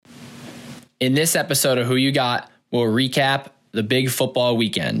In this episode of Who You Got, we'll recap the big football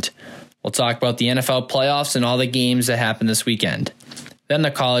weekend. We'll talk about the NFL playoffs and all the games that happened this weekend. Then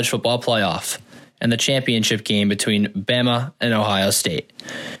the college football playoff and the championship game between Bama and Ohio State.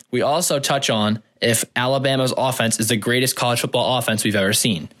 We also touch on if Alabama's offense is the greatest college football offense we've ever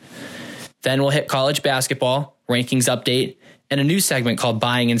seen. Then we'll hit college basketball, rankings update, and a new segment called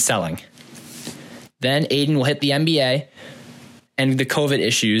Buying and Selling. Then Aiden will hit the NBA and the COVID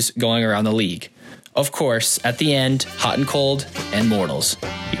issues going around the league. Of course, at the end, hot and cold and mortals.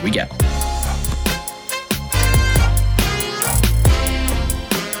 Here we go.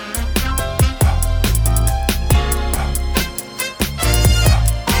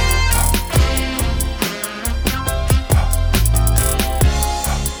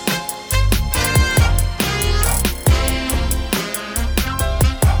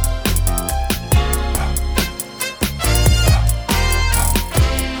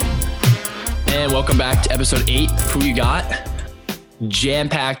 Welcome back to episode 8 of Who You Got.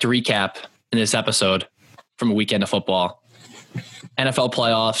 Jam-packed recap in this episode from a weekend of football. NFL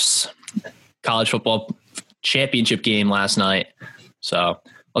playoffs, college football championship game last night. So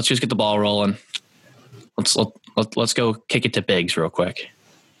let's just get the ball rolling. Let's go kick it to Biggs real quick.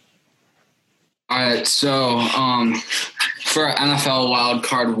 All right, so for NFL wild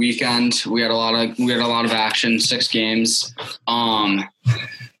card weekend, we had a lot of action, 6 games.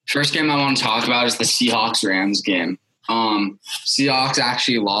 First game I want to talk about is the Seahawks-Rams game. Seahawks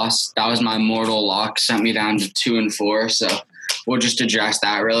actually lost. That was my mortal lock, sent me down to 2-4. So we'll just address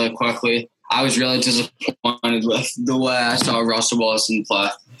that really quickly. I was really disappointed with the way I saw Russell Wilson play.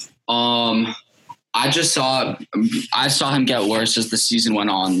 I saw him get worse as the season went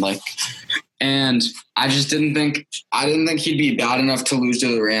on. And I just didn't think he'd be bad enough to lose to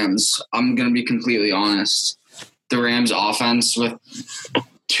the Rams. I'm gonna be completely honest. The Rams offense with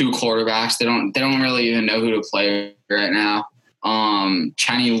 2 quarterbacks. They don't really even know who to play right now.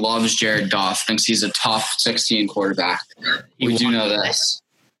 Cheney loves Jared Goff, thinks he's a top 16 quarterback. We do know this.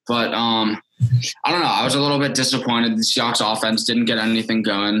 But I don't know. I was a little bit disappointed. The Seahawks offense didn't get anything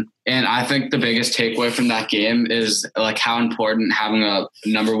going. And I think the biggest takeaway from that game is how important having a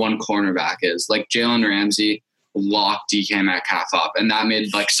number 1 cornerback is. Jalen Ramsey locked DK Metcalf up, and that made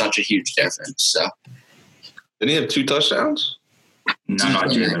such a huge difference. So didn't he have 2 touchdowns? No, not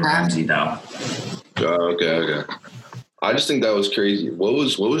Jalen Ramsey though. Okay. I just think that was crazy. What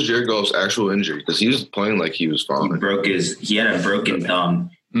was Jared Goff's actual injury? Because he was playing like he was fine. He had a broken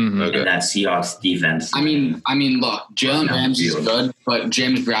thumb in that Seahawks defense. I mean, look, Jalen Ramsey's good, but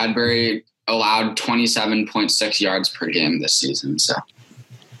James Bradbury allowed 27.6 yards per game this season. So,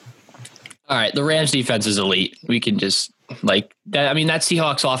 all right, the Rams defense is elite. We can just that. I mean, that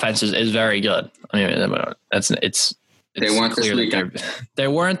Seahawks offense is very good. I mean, they weren't this weekend. They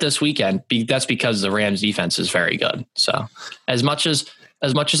weren't this weekend. That's because the Rams defense is very good. So as much as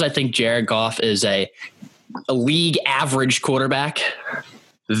I think Jared Goff is a league average quarterback,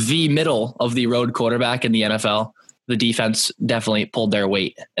 the middle of the road quarterback in the NFL, the defense definitely pulled their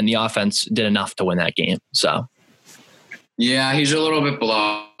weight and the offense did enough to win that game. So yeah, he's a little bit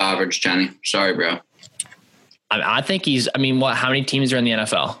below average, Jenny. Sorry, bro. I think how many teams are in the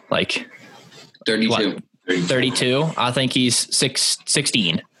NFL? 32. What? 32. I think he's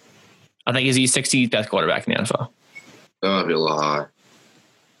 16. I think he's 16th best quarterback in the NFL. That might be a little high.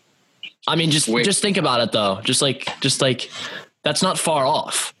 I mean, just think about it though. Just that's not far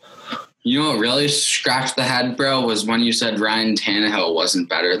off. You know what really scratched the head, bro, was when you said Ryan Tannehill wasn't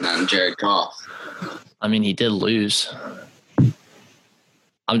better than Jared Goff. I mean, he did lose.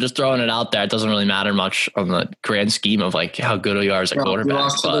 I'm just throwing it out there. It doesn't really matter much on the grand scheme of how good we are as a quarterback. We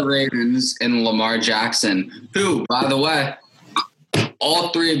lost to the Ravens and Lamar Jackson, who, by the way, all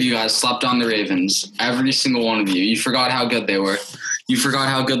 3 of you guys slept on the Ravens. Every single one of you. You forgot how good they were. You forgot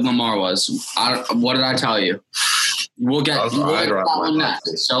how good Lamar was. What did I tell you? We'll get that one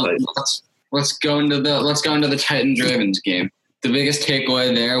next. So let's go into the Titans Ravens game. The biggest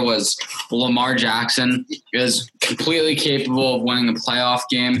takeaway there was Lamar Jackson is completely capable of winning a playoff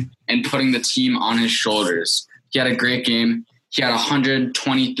game and putting the team on his shoulders. He had a great game. He had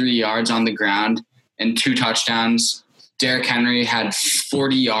 123 yards on the ground and 2 touchdowns. Derrick Henry had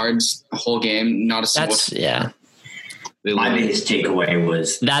 40 yards the whole game. Not a single. My biggest takeaway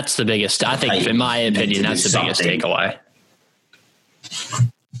was that's the biggest. I think, in my opinion, that's the biggest takeaway.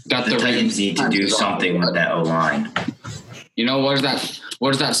 The Titans need to do something with that O-line. You know, what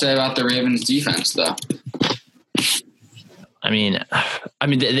does that say about the Ravens defense, though? I mean,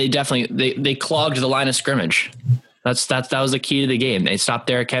 they definitely they clogged the line of scrimmage. That was the key to the game. They stopped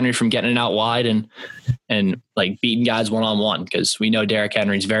Derrick Henry from getting it out wide and like beating guys one-on-one, because we know Derrick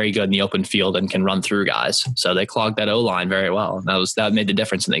Henry's very good in the open field and can run through guys. So they clogged that O-line very well. That made the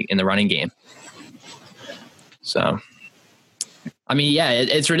difference in the running game. So, I mean, yeah,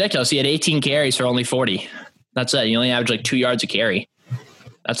 it's ridiculous. He had 18 carries for only 40. That's it. He only averaged like 2 yards a carry.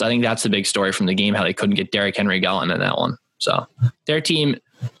 I think that's the big story from the game, how they couldn't get Derrick Henry going in that one. So their team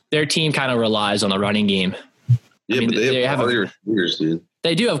kind of relies on the running game. Yeah, I mean, but they have quality receivers, dude.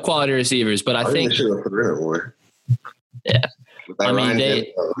 They do have quality receivers, but I think they should have put in more. Yeah. I mean,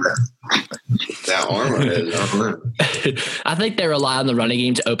 that arm on it. I think they rely on the running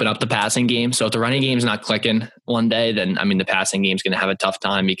game to open up the passing game. So if the running game's not clicking one day, then I mean the passing game's going to have a tough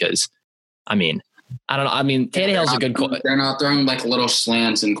time, because I don't know. I mean, Tannehill's a good quarterback. They're not throwing like little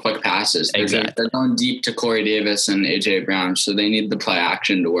slants and quick passes. They're going deep to Corey Davis and AJ Brown, so they need the play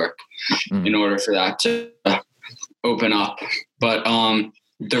action to work in order for that to open up. But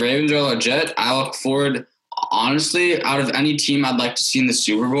the Ravens are legit. I look forward, honestly, out of any team I'd like to see in the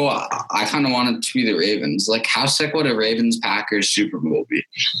Super Bowl, I kind of want it to be the Ravens. Like, how sick would a Ravens-Packers Super Bowl be?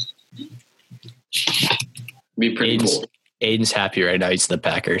 Be pretty cool. Aiden's happy right now. He's the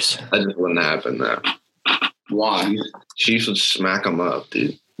Packers. That just wouldn't happen, though. Why? Chiefs would smack them up,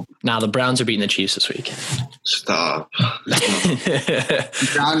 dude. Nah, the Browns are beating the Chiefs this week. Stop.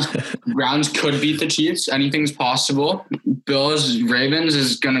 Browns could beat the Chiefs. Anything's possible. Bills Ravens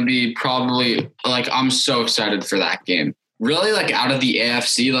is going to be probably, like, I'm so excited for that game. Really, like, out of the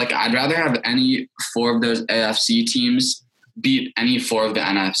AFC, like, I'd rather have any 4 of those AFC teams beat any 4 of the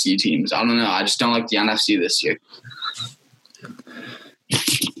NFC teams. I don't know. I just don't like the NFC this year.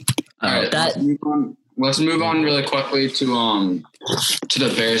 All right, let's move on really quickly to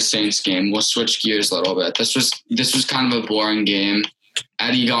the Bears Saints game. We'll switch gears a little bit. This was kind of a boring game.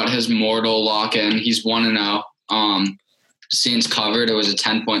 Eddie got his mortal lock in. He's 1-0. Saints covered. It was a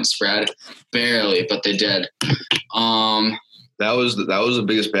 10-point spread, barely, but they did. That was the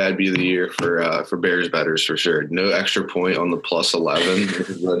biggest bad beat of the year for Bears bettors for sure. No extra point on the +11, which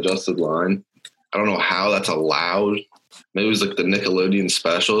is the adjusted line. I don't know how that's allowed. Maybe it was like the Nickelodeon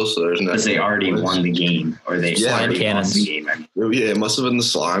special, so there's no. Because they already won the game, or they slime cannons. The game. Yeah, it must have been the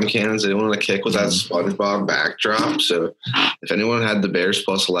slime cannons. They didn't want to kick with that SpongeBob backdrop. So if anyone had the Bears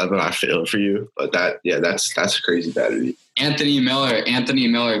 +11, I feel for you. But that's a crazy bad beat. Anthony Miller,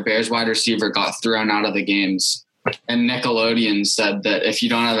 Bears wide receiver, got thrown out of the games. And Nickelodeon said that if you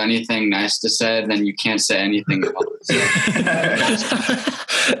don't have anything nice to say, then you can't say anything about it.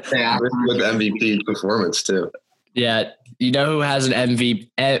 With MVP performance too. Yeah, you know who has an MVP?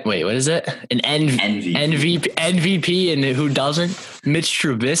 Wait, what is it? An MVP, and who doesn't? Mitch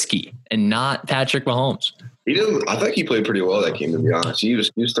Trubisky, and not Patrick Mahomes. He didn't. I think he played pretty well that game, to be honest. He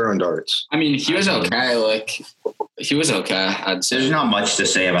was throwing darts. I mean, he was okay. Like, he was okay, I'd say. There's not much to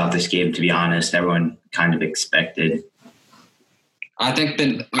say about this game, to be honest. Everyone kind of expected. I think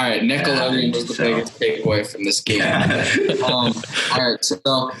that, all right, Nickelodeon was the biggest takeaway from this game. All right,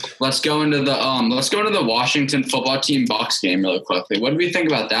 so let's go into the Washington football team Bucs game really quickly. What do we think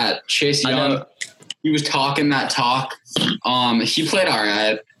about that? Chase Young, he was talking that talk. He played all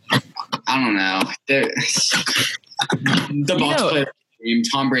right. I don't know. The Bucs played a good game.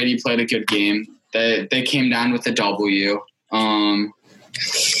 Tom Brady played a good game. They came down with a W.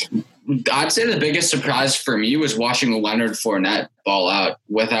 I'd say the biggest surprise for me was watching Leonard Fournette ball out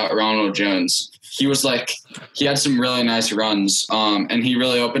without Ronald Jones. He had some really nice runs, and he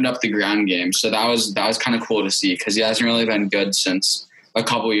really opened up the ground game. So that was kind of cool to see, because he hasn't really been good since a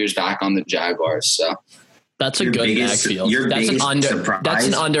couple years back on the Jaguars. So that's a good backfield. That's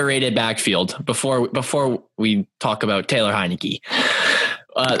an underrated backfield. Before we talk about Taylor Heineke.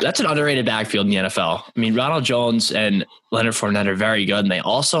 That's an underrated backfield in the NFL. I mean, Ronald Jones and Leonard Fournette are very good, and they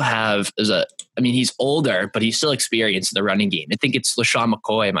also have he's older, but he's still experienced in the running game. I think it's LaShawn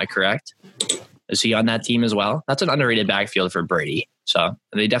McCoy. Am I correct? Is he on that team as well? That's an underrated backfield for Brady. So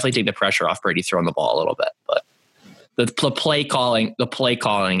they definitely take the pressure off Brady throwing the ball a little bit. But the play calling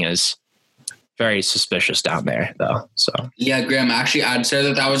is very suspicious down there, though. So yeah, Graham. Actually, I'd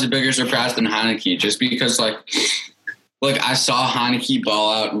say that was a bigger surprise than Heineke, just because I saw Heineke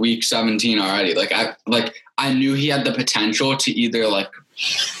ball out week 17 already. I knew he had the potential to either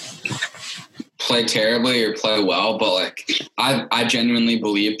play terribly or play well, but I genuinely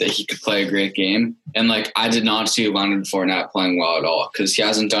believed that he could play a great game. And I did not see Leonard Fournette playing well at all, because he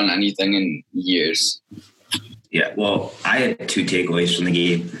hasn't done anything in years. Yeah, well, I had 2 takeaways from the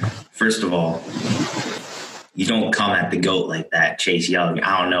game. First of all, you don't come at the GOAT like that, Chase Young.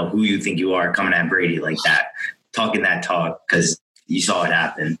 I don't know who you think you are coming at Brady like that, talking that talk, because you saw it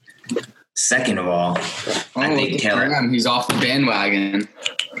happen. Second of all, I think Taylor. He's off the bandwagon.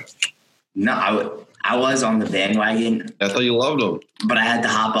 No, I was on the bandwagon. I thought you loved him, but I had to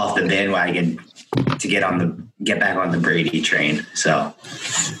hop off the bandwagon to get back on the Brady train. So,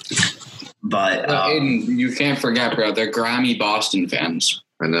 but Aiden, you can't forget, bro. They're grimy Boston fans.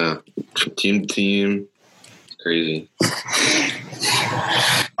 I know. Team, crazy.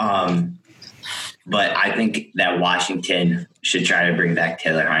 But I think that Washington should try to bring back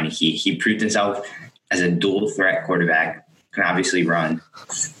Taylor Heineke. He proved himself as a dual threat quarterback, can obviously run.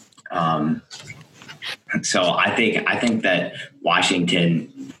 So I think that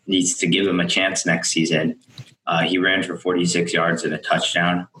Washington needs to give him a chance next season. He ran for 46 yards and a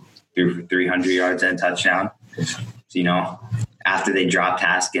touchdown, threw for 300 yards and a touchdown. So, after they dropped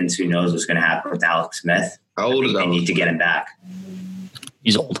Haskins, who knows what's going to happen with Alex Smith? How old is They need to get him back.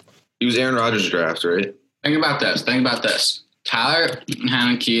 He's old. He was Aaron Rodgers' draft, right? Think about this. Tyler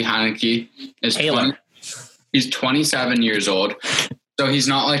Heineke is Taylor. He's 27 years old. So he's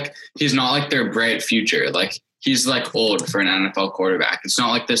not like their bright future. Like, he's like old for an NFL quarterback. It's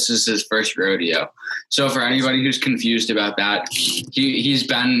not like this is his first rodeo. So for anybody who's confused about that, he's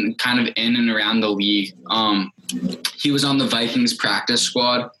been kind of in and around the league. He was on the Vikings practice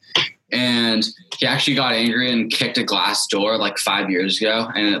squad, and he actually got angry and kicked a glass door like 5 years ago,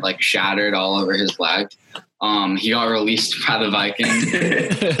 and it like shattered all over his leg. He got released by the Vikings.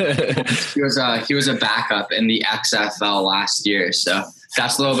 He was a backup in the XFL last year. So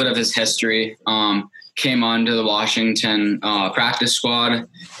that's a little bit of his history. Came onto the Washington practice squad,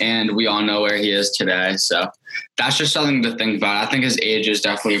 and we all know where he is today. So that's just something to think about. I think his age is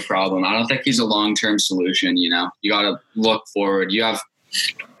definitely a problem. I don't think he's a long-term solution. You got to look forward. You have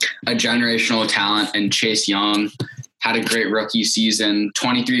a generational talent, and Chase Young had a great rookie season,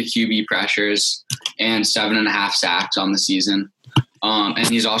 23 QB pressures and 7.5 sacks on the season. And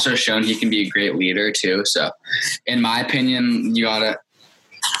he's also shown he can be a great leader too. So in my opinion,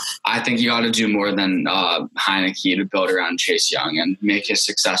 I think you got to do more than Heineke to build around Chase Young and make a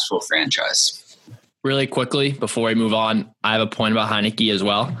successful franchise. Really quickly, before we move on, I have a point about Heineke as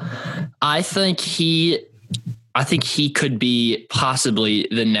well. I think he could be possibly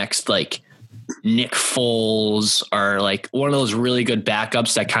the next like Nick Foles, or like one of those really good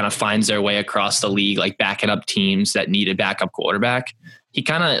backups that kind of finds their way across the league, like backing up teams that need a backup quarterback. He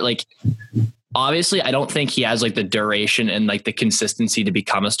kind of like, obviously, I don't think he has like the duration and like the consistency to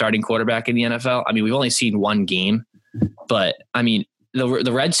become a starting quarterback in the NFL. I mean, we've only seen one game, but I mean, the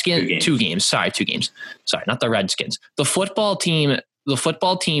Redskins, 2 games. Sorry, not the Redskins. The football team,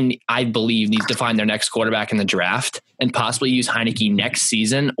 I believe, needs to find their next quarterback in the draft and possibly use Heineke next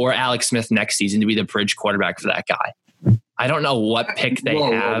season or Alex Smith next season to be the bridge quarterback for that guy. I don't know what pick they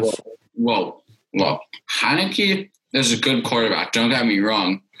have. Whoa. Heineke is a good quarterback. Don't get me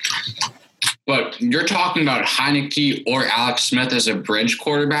wrong. But you're talking about Heineke or Alex Smith as a bridge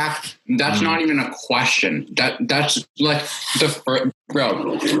quarterback. That's not even a question. That's like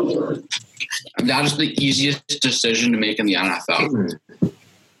bro. That is the easiest decision to make in the NFL.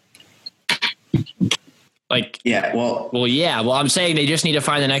 Like, yeah, well, I'm saying they just need to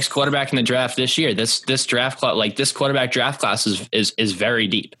find the next quarterback in the draft this year. This draft class, like this quarterback draft class is very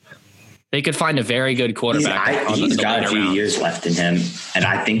deep. They could find a very good quarterback. He's got a few years left in him, and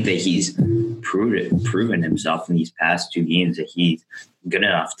I think that he's proven himself in these past 2 games that he's good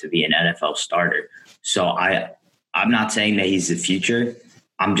enough to be an NFL starter. So I'm not saying that he's the future.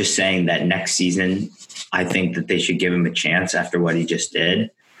 I'm just saying that next season, I think that they should give him a chance after what he just did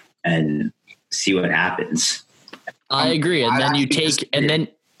and see what happens. I agree. And then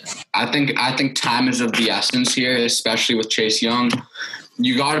I think time is of the essence here, especially with Chase Young.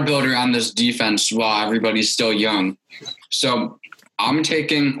 You got to build around this defense while everybody's still young. So I'm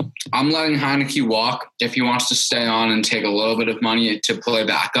letting Heineke walk if he wants to stay on and take a little bit of money to play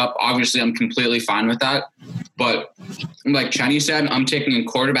backup. Obviously, I'm completely fine with that. But like Chenny said, I'm taking a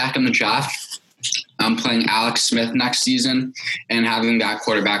quarterback in the draft. I'm playing Alex Smith next season and having that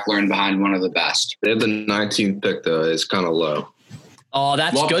quarterback learn behind one of the best. They have the 19th pick, though. It's kind of low. Oh,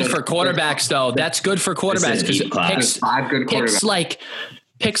 that's good for quarterbacks, though. That's good for quarterbacks because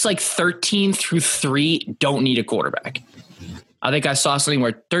picks like 13 through 3 don't need a quarterback. I think I saw something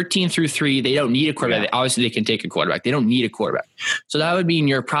where 13 through 3, they don't need a quarterback. Yeah. Obviously, they can take a quarterback. They don't need a quarterback. So that would mean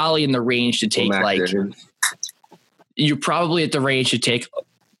you're probably in the range to take you're probably at the range to take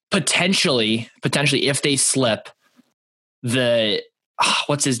potentially if they slip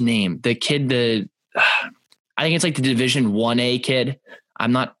what's his name? The kid, I think it's like the Division 1A kid.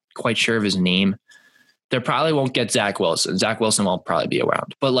 I'm not quite sure of his name. They probably won't get Zach Wilson. Zach Wilson won't probably be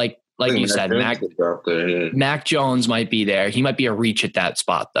around. But like like you said, Mac Jones might be there. He might be a reach at that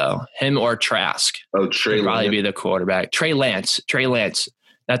spot, though. Him or Trask. Oh, Trey would probably Lance. be the quarterback. Trey Lance.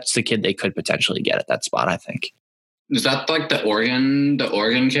 That's the kid they could potentially get at that spot, I think. Is that like the Oregon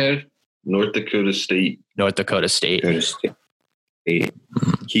kid? North Dakota State.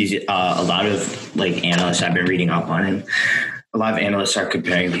 He's a lot of like analysts. I've been reading up on him. A lot of analysts are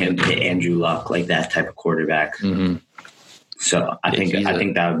comparing him to Andrew Luck, like that type of quarterback. Mm-hmm. So I think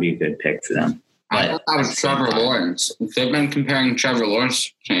that would be a good pick for them. I thought that was Trevor Lawrence. They've been comparing Trevor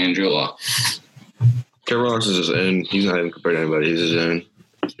Lawrence to Andrew Luck. Trevor Lawrence is his own. He's not even compared to anybody. He's his own.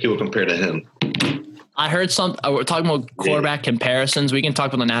 People compare to him. I heard we're talking about quarterback comparisons. We can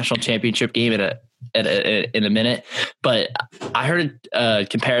talk about the national championship game in a minute, but I heard a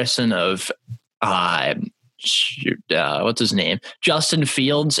comparison of what's his name? Justin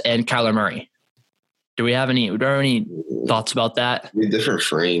Fields and Kyler Murray. Do we have any thoughts about that? Different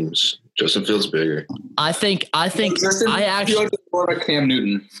frames. Justin Fields bigger. I think I actually more of a Cam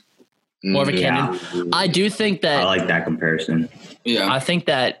Newton. More of a Cam Newton. I do think that I like that comparison. Yeah. I think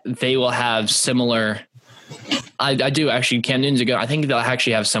that they will have similar. I do actually. Cam Newton's a good. I think they'll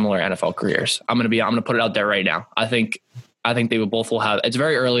actually have similar NFL careers. I'm gonna put it out there right now. I think they will have. It's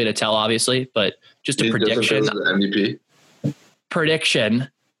very early to tell, obviously, but just a prediction. MVP. Prediction.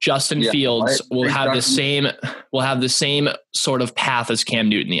 Justin Fields will have the same sort of path as Cam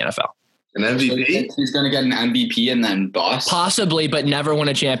Newton in the NFL. An MVP? So he's going to get an MVP and then bust? Possibly, but never win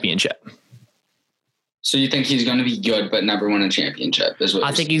a championship. So you think he's going to be good but never win a championship?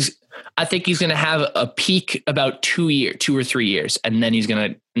 I think he's going to have a peak about 2 or 3 years, and then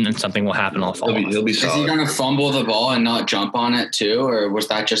then something will happen. He'll be solid. Is he going to fumble the ball and not jump on it too, or was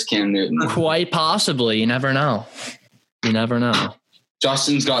that just Cam Newton? Quite possibly. You never know.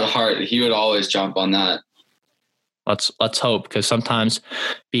 Justin's got heart. He would always jump on that. Let's hope, because sometimes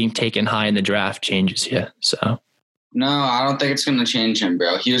being taken high in the draft changes you. So no, I don't think it's going to change him,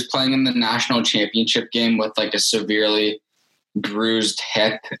 bro. He was playing in the national championship game with like a severely bruised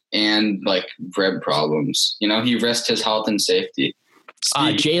hip and like rib problems. He risked his health and safety.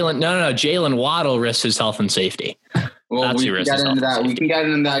 Jalen Waddle risked his health and safety. Well, we can get into that. We can get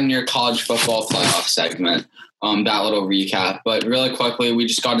into that in your college football playoff segment. That little recap, but really quickly, we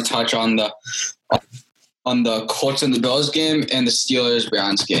just got to touch on the Colts and the Bills game and the Steelers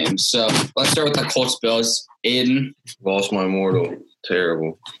Browns game. So let's start with the Colts Bills. Aiden, lost my mortal.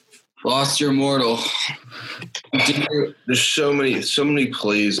 Terrible. Lost your mortal. There's so many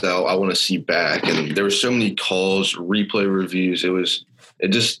plays that I want to see back, and there were so many calls, replay reviews. It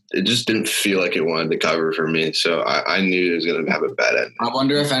just didn't feel like it wanted to cover for me. So I knew it was going to have a bad end. I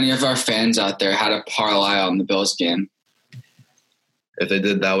wonder if any of our fans out there had a parlay on the Bills game. If they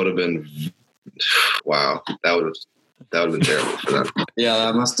did, that would have been wow. That would have been terrible for them. Yeah,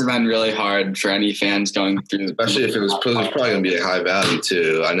 that must have been really hard for any fans going through. Especially if it was probably going to be a high value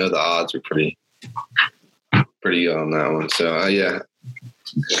too. I know the odds were pretty good on that one. So yeah.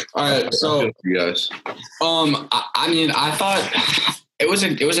 All right. So you guys. I thought. It was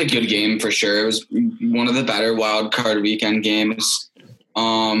a good game for sure. It was one of the better wild card weekend games.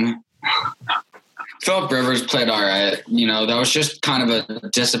 Phillip Rivers played all right. That was just kind of a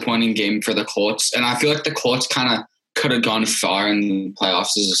disappointing game for the Colts. And I feel like the Colts kind of could have gone far in the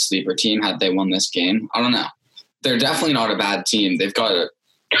playoffs as a sleeper team had they won this game. I don't know. They're definitely not a bad team. They've got a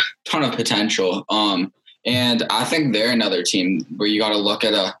ton of potential. And I think they're another team where you got to look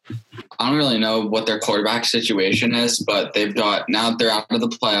at I don't really know what their quarterback situation is, but now they're out of the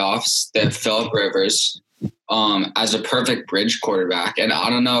playoffs. They have Phillip Rivers as a perfect bridge quarterback. And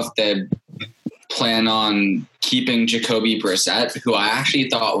I don't know if they plan on keeping Jacoby Brissett, who I actually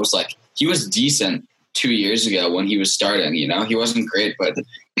thought he was decent 2 years ago when he was starting. He wasn't great, but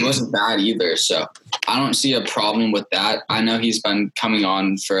he wasn't bad either. So I don't see a problem with that. I know he's been coming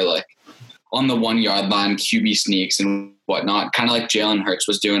on for on the 1 yard line, QB sneaks and whatnot, kind of like Jalen Hurts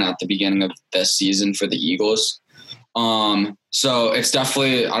was doing at the beginning of this season for the Eagles. So it's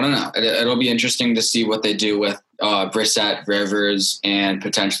definitely, I don't know. It'll be interesting to see what they do with Brissett, Rivers, and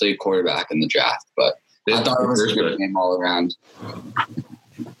potentially a quarterback in the draft. But I thought it was a good game all around.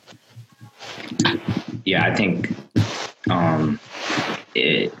 Yeah, I think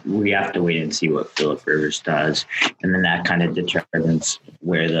we have to wait and see what Phillip Rivers does. And then that kind of determines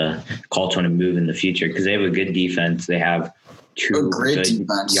where the Colts want to move in the future, because they have a good defense. They have two good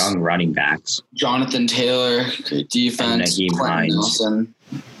young running backs. Jonathan Taylor, great defense. And Naheem Hines.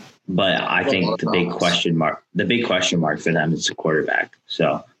 But I think the big question mark for them is the quarterback.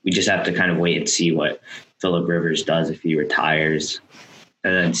 So we just have to kind of wait and see what Phillip Rivers does if he retires,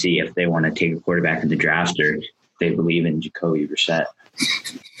 and then see if they want to take a quarterback in the draft or if they believe in Jacoby Brissett.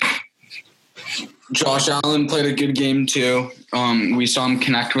 Josh Allen played a good game too. We saw him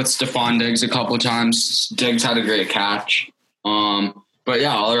connect with Stephon Diggs a couple of times. Diggs had a great catch. But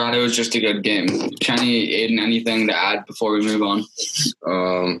yeah, Colorado was just a good game. Kenny, Aiden, anything to add before we move on?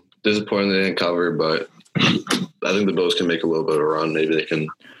 Disappointing they didn't cover, but I think the Bills can make a little bit of a run. Maybe they can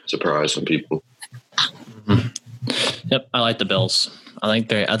surprise some people. Yep, I like the Bills. I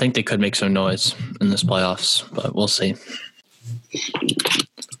think they could make some noise in this playoffs, but we'll see.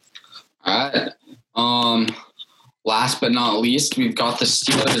 All right. Last but not least, we've got the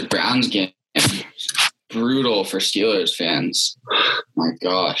Steelers-Browns game. Brutal for Steelers fans. My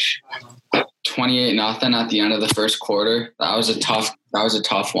gosh. 28-0 at the end of the first quarter. That was a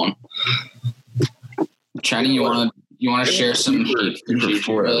tough one. Chenny, you want to share some heat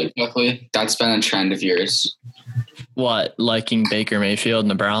really quickly? That's been a trend of yours. What, liking Baker Mayfield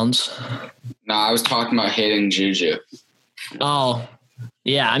and the Browns? No, I was talking about hating Juju. Oh,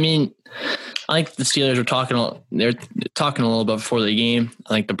 yeah. I mean, I think the Steelers were talking a little bit before the game. I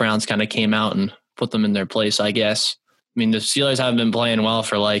think the Browns kind of came out and put them in their place, I guess. I mean, the Steelers haven't been playing well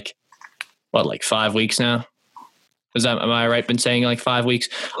for 5 weeks now? Am I right in saying 5 weeks?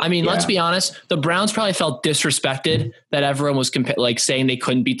 I mean, Let's be honest. The Browns probably felt disrespected that everyone was saying they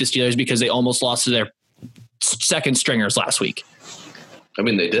couldn't beat the Steelers because they almost lost to their second stringers last week. I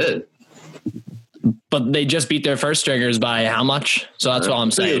mean, they did. But they just beat their first stringers by how much? So that's what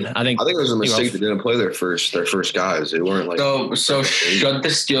I'm saying. I think it was a mistake. They didn't play their first guys. They weren't So should the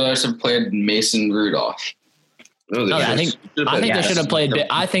Steelers have played Mason Rudolph? No, I think they should have played.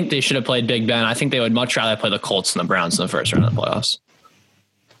 I think they should have played Big Ben. I think they would much rather play the Colts than the Browns in the first round of the playoffs.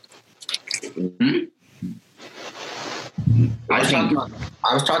 Mm-hmm.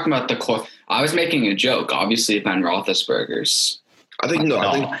 I was talking about the Colts. I was making a joke. Obviously, Ben Roethlisberger's. I think they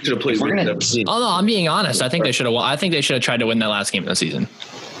should have played. Oh no, I'm being honest. I think they should have. I think they should have tried to win that last game of the season.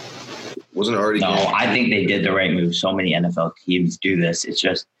 Wasn't already. No, I think they did the right move. So many NFL teams do this. It's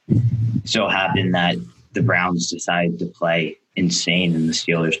just so happened that the Browns decided to play insane and the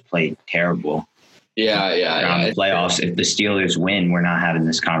Steelers played terrible. Yeah. The playoffs. If the Steelers win, we're not having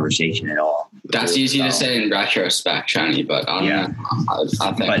this conversation at all. That's easy to say in retrospect, Johnny, but I don't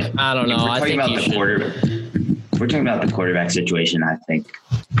know. I don't know. We're talking about the quarterback situation. I think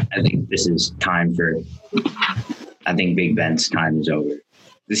this is time for. I think Big Ben's time is over.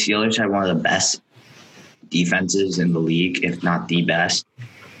 The Steelers have one of the best defenses in the league, if not the best.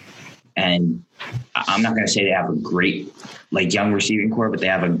 And I'm not going to say they have a great young receiving core, but they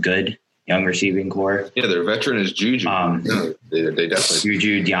have a good young receiving core. Yeah, their veteran is Juju. They definitely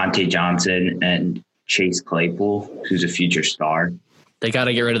Juju, Deontay Johnson, and Chase Claypool, who's a future star. They got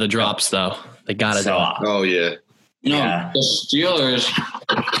to get rid of the drops, though. They got to. Oh yeah. No, yeah. The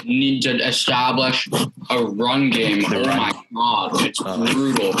Steelers need to establish a run game. My God, it's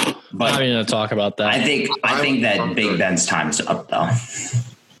brutal. But I'm going to talk about that. I think that Big Ben's time is up, though.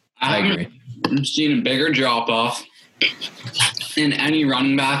 I agree. I've seen a bigger drop-off in any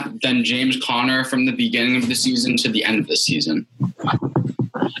running back than James Conner from the beginning of the season to the end of the season.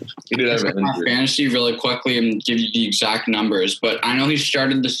 He did have an injury. Fantasy really quickly and give you the exact numbers, but I know he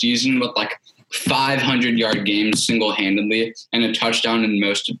started the season with 500-yard games single-handedly and a touchdown in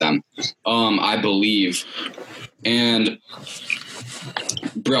most of them, I believe. And,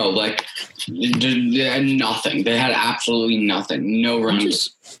 bro, they had nothing. They had absolutely nothing. No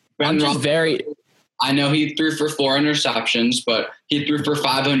runs. I know he threw for 4 interceptions, but he threw for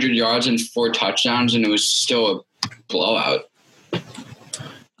 500 yards and 4 touchdowns, and it was still a blowout.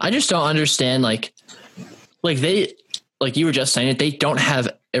 I just don't understand, they, you were just saying it, they don't have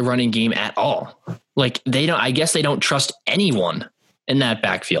a running game at all. I guess they don't trust anyone in that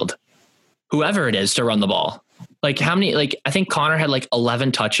backfield, whoever it is, to run the ball. How many, I think Connor had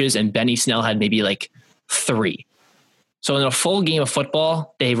 11 touches and Benny Snell had maybe 3. So in a full game of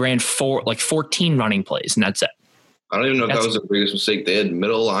football, they ran 14 running plays, and that's it. I don't even know if that was the biggest mistake. They had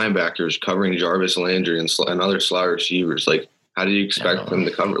middle linebackers covering Jarvis Landry and other slot receivers. How do you expect them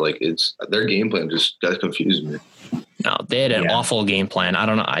to cover? It's their game plan just got confused me. No, they had an awful game plan. I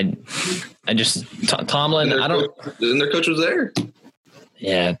don't know. I just Tomlin. And their coach was there.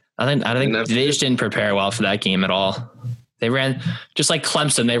 Yeah, I think they just didn't prepare well for that game at all. They ran just like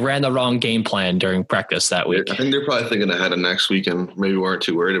Clemson. They ran the wrong game plan during practice that week. I think they're probably thinking ahead of next week and maybe weren't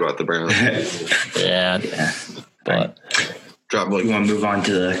too worried about the Browns. Yeah. But you want to move on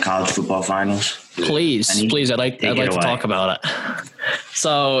to the college football finals? Please. I'd like to talk about it.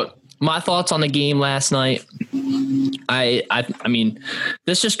 So my thoughts on the game last night. I mean,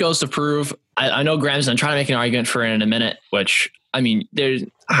 this just goes to prove. I know Graham's going to try to make an argument for it in a minute, which I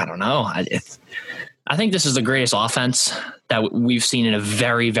don't know. I think this is the greatest offense that we've seen in a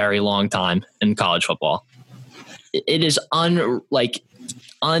very, very long time in college football. It is unreal.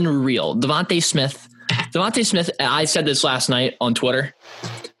 Devontae Smith, I said this last night on Twitter.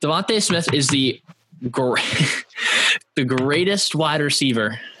 Devontae Smith is the greatest wide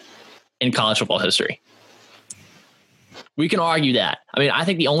receiver in college football history. We can argue that. I mean, I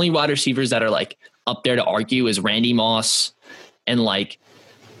think the only wide receivers that are like up there to argue is Randy Moss and like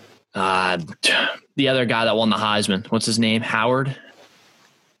the other guy that won the Heisman. What's his name? Howard?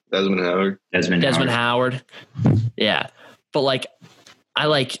 Desmond Howard. Yeah. But like,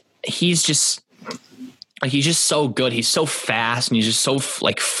 he's just so good. He's so fast and he's just so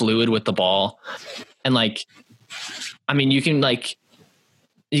like fluid with the ball. And like, I mean, you can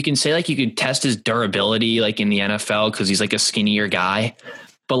say like you could test his durability like in the NFL because he's like a skinnier guy.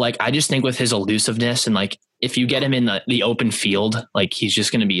 But like, I just think with his elusiveness and like, if you get him in the open field, like he's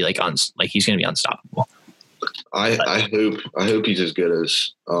just going to be he's going to be unstoppable. I hope he's as good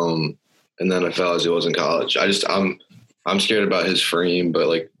as in the NFL as he was in college. I'm scared about his frame, but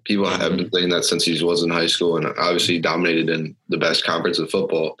like people have been saying that since he was in high school, and obviously dominated in the best conference of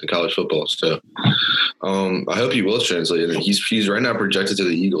football, in college football. So I hope he will translate. And he's right now projected to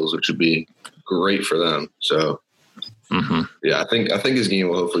the Eagles, which would be great for them. So yeah, I think his game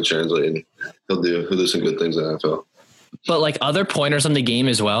will hopefully translate, and he'll do some good things in the NFL. But like other pointers on the game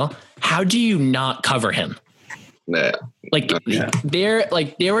as well. How do you not cover him? Nah. Like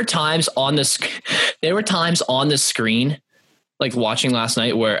there were times on the screen, like watching last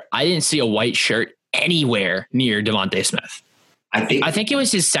night, where I didn't see a white shirt anywhere near Devontae Smith. I think it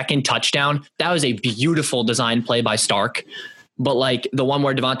was his second touchdown. That was a beautiful design play by Stark. But like the one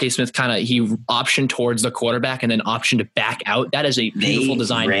where Devontae Smith he optioned towards the quarterback and then optioned to back out. That is a beautiful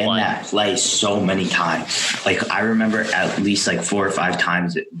design play. They ran that play so many times. Like I remember at least like 4 or 5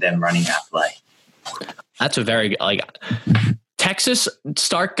 times them running that play. That's a very Texas.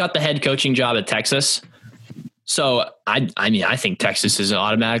 Stark got the head coaching job at Texas. So I think Texas is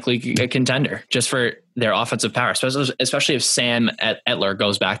automatically a contender just for their offensive power, especially if Sam Etler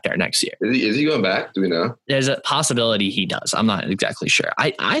goes back there next year. Is he going back? Do we know? There's a possibility he does. I'm not exactly sure.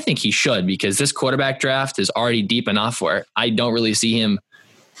 I think he should, because this quarterback draft is already deep enough where I don't really see him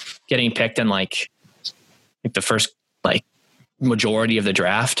getting picked in like the first majority of the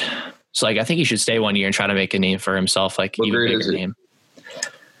draft. So I think he should stay 1 year and try to make a name for himself, even bigger name.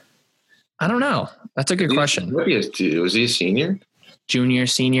 I don't know. That's a good question. Was he a senior? Junior,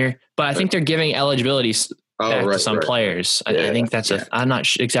 senior. But I think they're giving eligibility back to some players. I think that's I'm not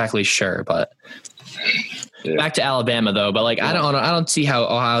exactly sure, but back to Alabama though. But I don't see how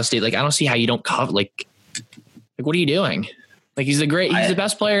Ohio State, I don't see how you don't cover, what are you doing? He's the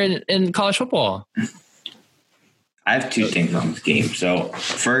best player in college football. I have 2 things on this game. So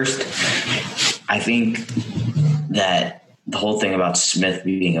first, I think that the whole thing about Smith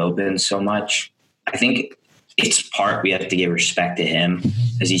being open so much, I think it's we have to give respect to him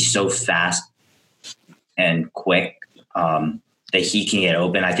as he's so fast and quick that he can get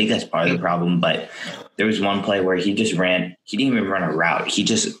open. I think that's part of the problem, but there was one play where he didn't even run a route. He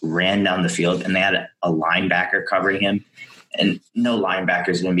just ran down the field and they had a linebacker covering him, and no linebacker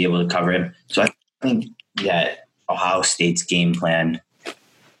is going to be able to cover him. So I think that Ohio State's game plan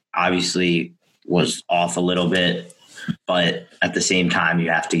obviously was off a little bit, but at the same time, you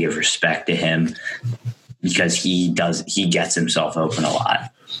have to give respect to him because he gets himself open a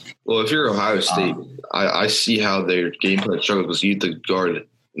lot. Well, if you're Ohio State, I see how their game plan struggles. You have to guard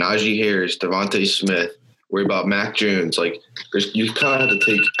Najee Harris, Devontae Smith, worry about Mac Jones. You kind of have to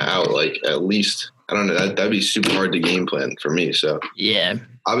take out at least, I don't know, that'd be super hard to game plan for me. So yeah,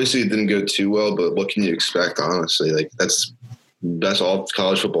 obviously it didn't go too well, but what can you expect? Honestly, that's all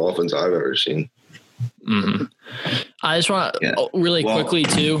college football offense I've ever seen. Mm-hmm. I just want quickly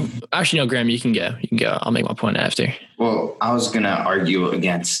too. Actually, no, Graham, you can go. I'll make my point after. Well, I was going to argue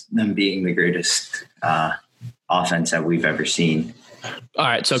against them being the greatest offense that we've ever seen. All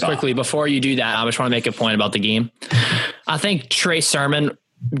right. So quickly, before you do that, I just want to make a point about the game. I think Trey Sermon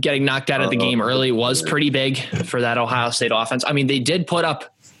getting knocked out of the game early was pretty big for that Ohio State offense. I mean, they did put up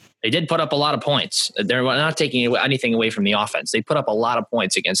a lot of points. They're not taking anything away from the offense. They put up a lot of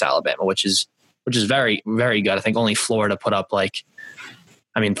points against Alabama, which is very, very good. I think only Florida put up Florida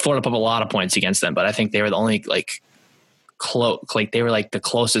put up a lot of points against them, but I think they were the only they were the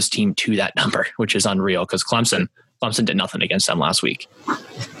closest team to that number, which is unreal because Clemson did nothing against them last week.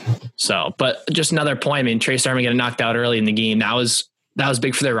 So, but just another point. Trey Sermon getting knocked out early in the game, that was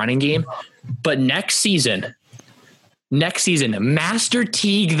big for their running game. But next season, Master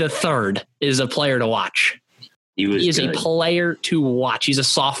Teague III is a player to watch. He is a player to watch. He's a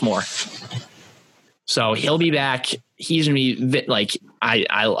sophomore. So he'll be back. He's going to be like,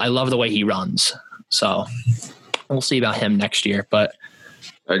 I love the way he runs. So we'll see about him next year. But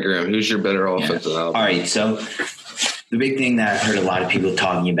all right, Graham, who's your better offense than Alabama? All right, so the big thing that I've heard a lot of people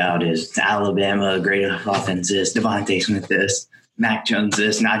talking about is Alabama, great offense this, Devontae Smith this, Mac Jones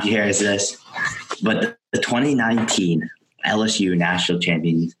this, Najee Harris this. But the 2019 LSU national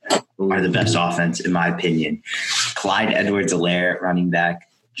champions are the best offense, in my opinion. Clyde Edwards-Helaire at running back,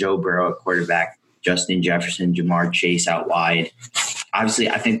 Joe Burrow at quarterback, Justin Jefferson, Jamar Chase out wide. Obviously,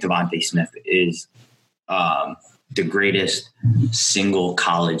 I think Devontae Smith is the greatest single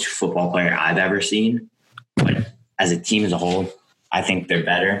college football player I've ever seen. But as a team as a whole, I think they're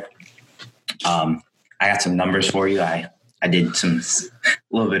better. I got some numbers for you. I did a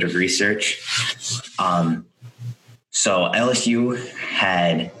little bit of research. So LSU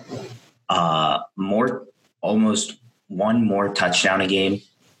had almost one more touchdown a game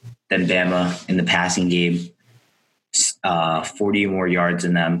than Bama in the passing game, 40 more yards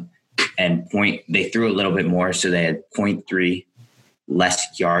than them, and they threw a little bit more, so they had 0.3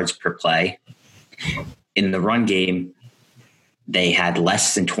 less yards per play. In the run game, they had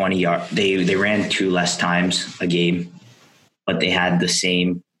less than 20 yards. They ran 2 less times a game, but they had the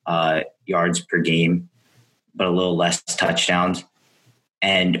same yards per game, but a little less touchdowns.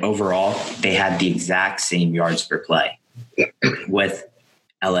 And overall, they had the exact same yards per play, with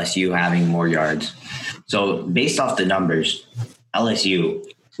LSU having more yards. So based off the numbers, LSU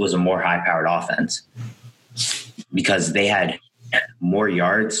was a more high-powered offense because they had more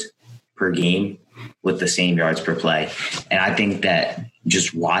yards per game with the same yards per play. And I think that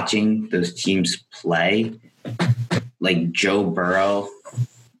just watching those teams play, like Joe Burrow,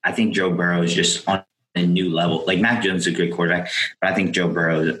 I think Joe Burrow is just on a new level. Like Mac Jones is a great quarterback, but I think Joe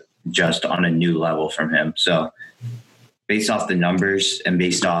Burrow is just on a new level from him. So based off the numbers and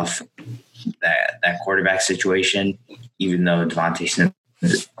based off that quarterback situation, even though Devontae Smith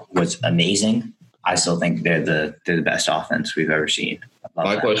was amazing, I still think they're the best offense we've ever seen.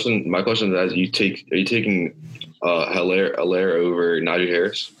 My question is: Are you taking Helaire over Najee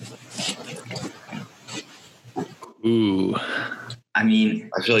Harris? ooh, I mean,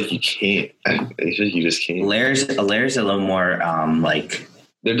 I feel like you can't. I feel like you just can't. Hilaire's a little more like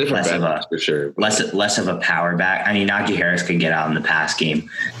They're different less of backs for sure. less of a power back. I mean, Najee Harris could get out in the pass game,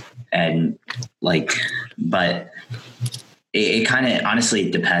 and but it kind of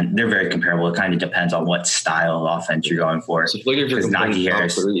honestly depends. They're very comparable. It kind of depends on what style of offense you're going for. So because Najee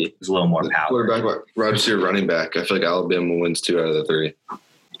Harris is a little more power. Quarterback, wide receiver, running back. I feel like Alabama wins 2 out of the 3.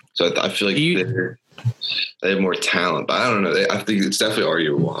 So I feel like they have more talent, but I don't know. I think it's definitely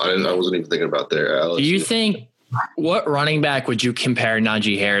arguable. I wasn't even thinking about their LSU. do you think what running back would you compare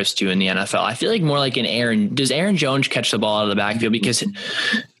Najee Harris to in the NFL? I feel like more like does Aaron Jones catch the ball out of the backfield? Because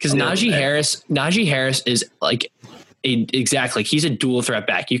Najee Harris is like exactly. He's a dual threat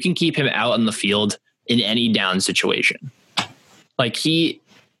back. You can keep him out in the field in any down situation.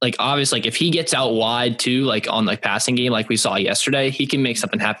 Obviously, if he gets out wide too, like on the passing game, like we saw yesterday, he can make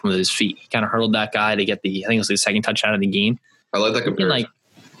something happen with his feet. He kind of hurdled that guy to get I think it was the second touchdown of the game. I like that comparison.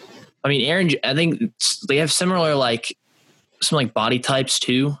 I think they have similar some body types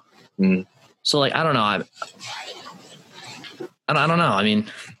too. Mm. So I don't know. I don't know. I mean,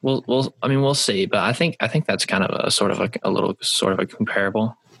 we'll see. But I think that's kind of a little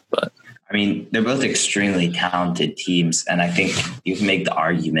comparable. But I mean, they're both extremely talented teams, and I think you can make the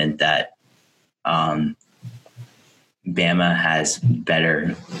argument that Bama has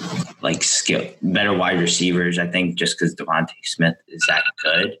better skill, better wide receivers. I think just because Devontae Smith is that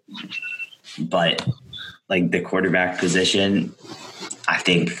good, but the quarterback position, I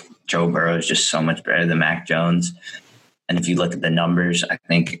think Joe Burrow is just so much better than Mac Jones. And if you look at the numbers, I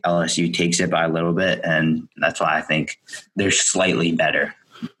think LSU takes it by a little bit, and that's why I think they're slightly better.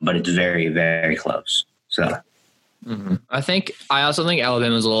 But it's very, very close. So, I also think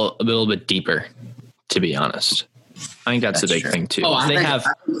Alabama's a little bit deeper, to be honest. I think that's the big thing too.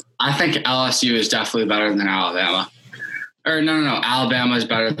 I think LSU is definitely better than Alabama. Or no, Alabama is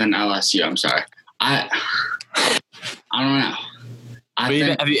better than LSU. I'm sorry. I don't know.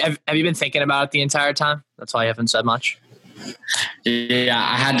 Have you been thinking about it the entire time? That's why you haven't said much. Yeah,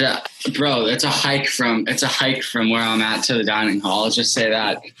 I had to, bro. It's a hike from where I'm at to the dining hall. I'll just say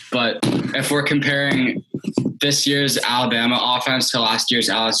that. But if we're comparing this year's Alabama offense to last year's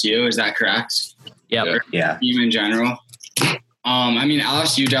LSU, is that correct? Yep. Yeah. Team in general. I mean,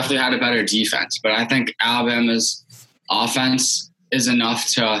 LSU definitely had a better defense, but I think Alabama's offense is enough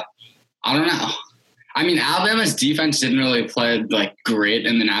to. I don't know. I mean, Alabama's defense didn't really play great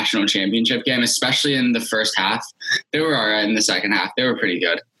in the national championship game, especially in the first half. They were all right in the second half. They were pretty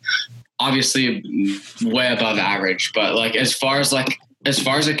good. obviously way above average, but like as far as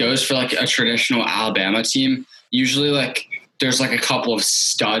it goes for like a traditional Alabama team, usually like there's like a couple of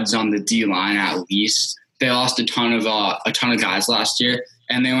studs on the D line at least. They lost a ton of guys last year,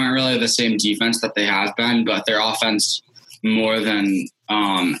 and they weren't really the same defense that they have been, but their offense more than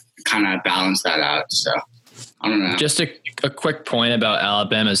kind of balanced that out. So I don't know. Just a quick point about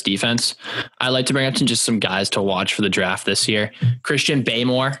Alabama's defense. I like to bring up just some guys to watch for the draft this year. Christian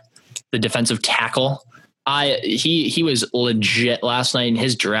Baymore, the defensive tackle. He was legit last night, and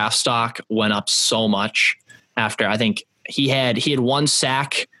his draft stock went up so much after. I think he had 1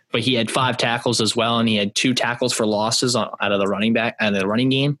 sack, but he had 5 tackles as well, and he had 2 tackles for losses out of the running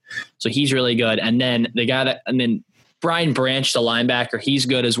game. So he's really good. And then Brian Branch, the linebacker, he's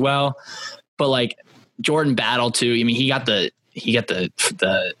good as well. But like Jordan Battle too. I mean, he got the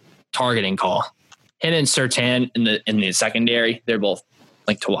targeting call. Him and Surtain in the secondary, they're both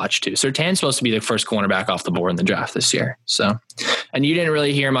like to watch too. Surtain's supposed to be the first cornerback off the board in the draft this year. So, and you didn't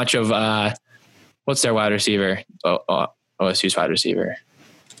really hear much of what's their wide receiver? OSU's wide receiver.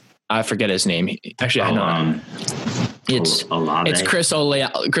 I forget his name. Actually, I know. It's Chris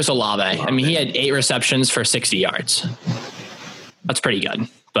Olave. I mean, he had 8 receptions for 60 yards. That's pretty good.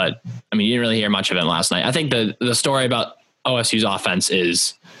 But I mean, you didn't really hear much of him last night. I think the story about OSU's offense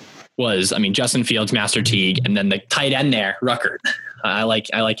was Justin Fields, Master Teague, and then the tight end there, Ruckert. I like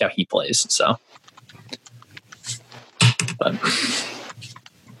how he plays. So, but I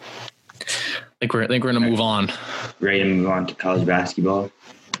think we're gonna move on. Ready to move on to college basketball.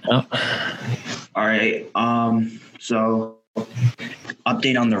 Oh. All right. So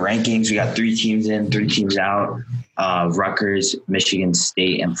update on the rankings. We got 3 teams in, 3 teams out. Rutgers, Michigan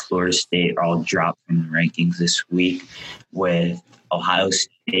State, and Florida State are all dropped from the rankings this week, with Ohio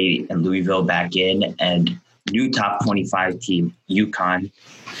State and Louisville back in, and new top 25 team, UConn,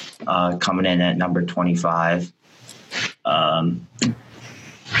 coming in at number 25.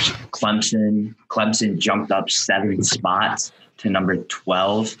 Clemson jumped up 7 spots to number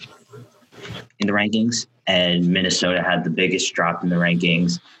 12 in the rankings, and Minnesota had the biggest drop in the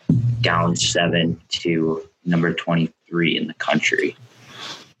rankings, down 7 to number 23 in the country.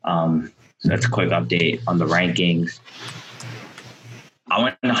 So that's a quick update on the rankings. I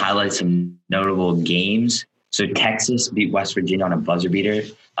want to highlight some notable games. So Texas beat West Virginia on a buzzer beater.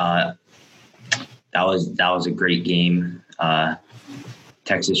 That was a great game.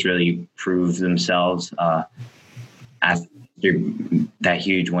 Texas really proved themselves after that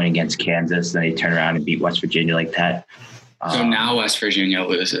huge win against Kansas. Then they turn around and beat West Virginia like that. So now West Virginia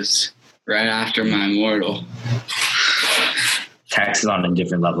loses right after my immortal. Texas on a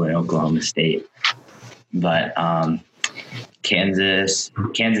different level in Oklahoma State. But Kansas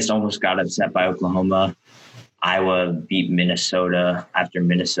almost got upset by Oklahoma. Iowa beat Minnesota after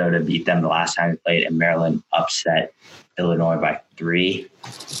Minnesota beat them the last time they played, and Maryland upset Illinois by 3.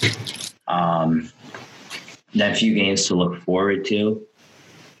 Then a few games to look forward to.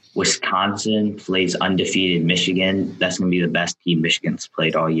 Wisconsin plays undefeated Michigan. That's going to be the best team Michigan's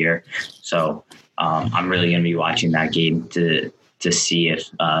played all year. So I'm really going to be watching that game to see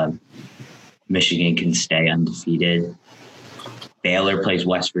if Michigan can stay undefeated. Baylor plays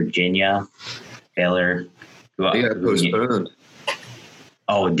West Virginia. Baylor. They got postponed.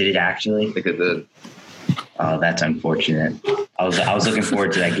 Oh, did it actually? I think it did. Oh, that's unfortunate. I was looking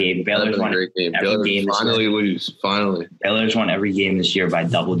forward to that game. Baylor's won every game. Finally lose. Finally. Baylor's won every game this year by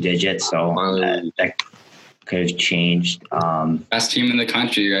double digits, so that could have changed. Best team in the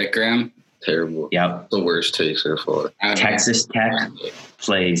country, right, Graham? Terrible. Yep. The worst take so far. Texas Tech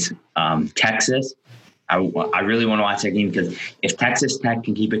plays Texas. I really want to watch that game because if Texas Tech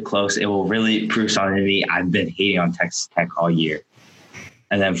can keep it close, it will really prove something to me. I've been hating on Texas Tech all year.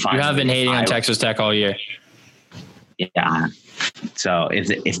 And then finally, you have been hating on Texas Tech all year. Yeah. So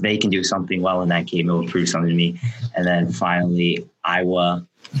if they can do something well in that game, it will prove something to me. And then finally, Iowa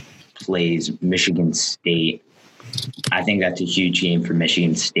plays Michigan State. I think that's a huge game for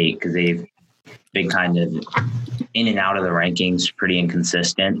Michigan State because they've been kind of in and out of the rankings, pretty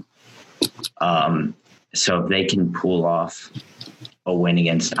inconsistent. So if they can pull off a win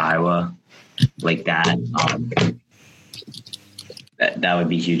against Iowa like that, that would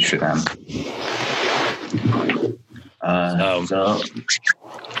be huge for them. So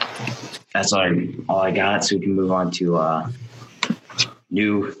that's all I got. So we can move on to a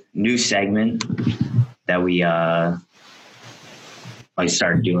new segment that we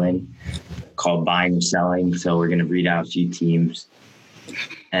started doing called Buying or Selling. So we're going to read out a few teams.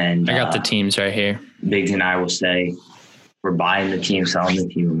 And I got the teams right here. Biggs and I will say we're buying the team, selling the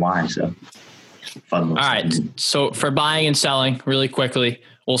team, and why. So fun. All right. So for buying and selling, really quickly,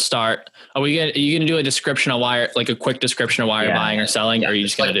 we'll start. Are you gonna do a description of why, like a quick description of why you're buying or selling, or are you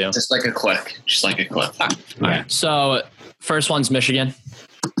just gonna do just like a click? All right. So first one's Michigan.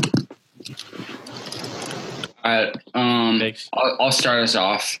 All right. I'll start us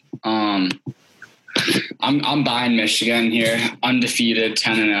off. I'm buying Michigan here, undefeated,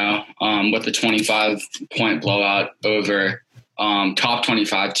 10-0, with a 25-point blowout over top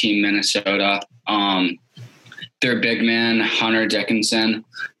 25 team Minnesota. Their big man, Hunter Dickinson,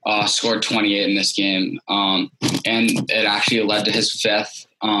 scored 28 in this game, and it actually led to his 5th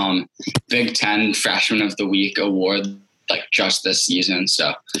Big Ten Freshman of the Week award, like just this season.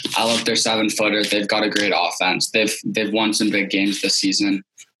 So I love their 7-footer. They've got a great offense. They've won some big games this season,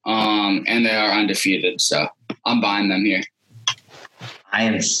 and they are undefeated. So I'm buying them here. I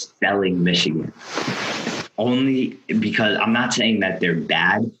am selling Michigan only because I'm not saying that they're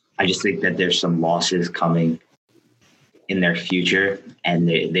bad. I just think that there's some losses coming in their future, and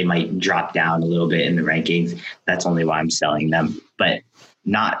they might drop down a little bit in the rankings. That's only why I'm selling them, but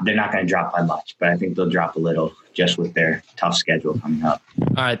they're not going to drop by much, but I think they'll drop a little just with their tough schedule coming up.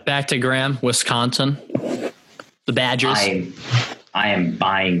 All right, back to Graham, Wisconsin, the Badgers. I am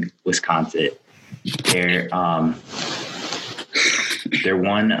buying Wisconsin. They're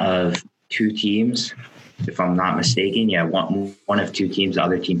one of 2 teams, if I'm not mistaken. Yeah, one of 2 teams. The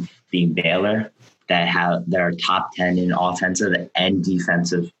other team being Baylor, that are top 10 in offensive and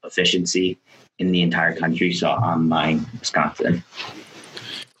defensive efficiency in the entire country. So I'm buying Wisconsin.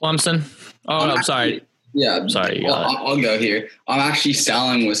 Clemson. Oh, no, I'm sorry. Yeah, I'm sorry. I'll go here. I'm actually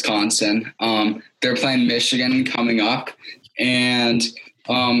selling Wisconsin. They're playing Michigan coming up, and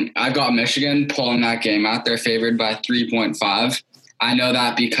I got Michigan pulling that game out. They're favored by 3.5. I know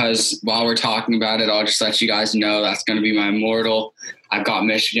that because while we're talking about it, I'll just let you guys know that's going to be my mortal. I've got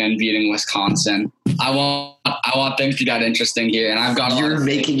Michigan beating Wisconsin. I want things to get interesting here, and I've got. You're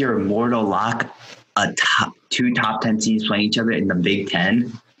making your immortal lock two top 10 teams playing each other in the Big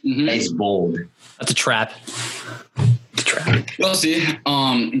Ten. Mm-hmm. It's bold. That's a trap. We'll see.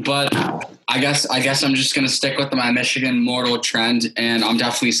 But I guess I'm just gonna stick with my Michigan mortal trend, and I'm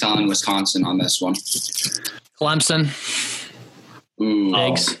definitely selling Wisconsin on this one. Clemson. Ooh.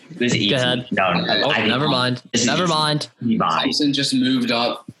 Biggs. This is easy. Go ahead. No, never mind. Never mind. Clemson just moved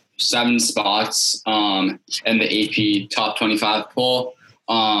up 7 spots in the AP top 25 poll.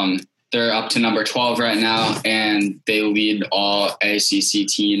 They're up to number 12 right now, and they lead all ACC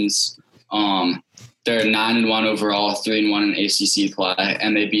teams. They're 9-1 overall, 3-1 in ACC play,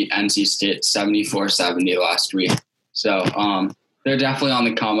 and they beat NC State 74-70 last week. So they're definitely on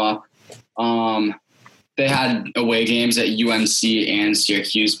the come up. They had away games at UNC and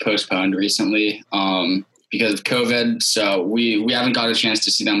Syracuse postponed recently because of COVID. So we haven't got a chance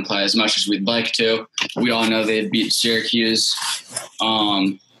to see them play as much as we'd like to. We all know they beat Syracuse.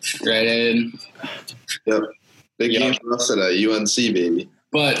 Right, Aiden? Yep. Big game for us at UNC, baby.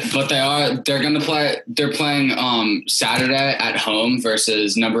 But they're playing Saturday at home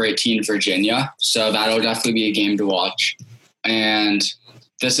versus number 18 Virginia. So that'll definitely be a game to watch. And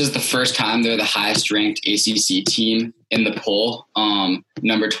this is the first time they're the highest ranked ACC team in the poll,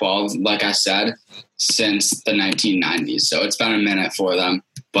 number 12, like I said, since the 1990s. So it's been a minute for them.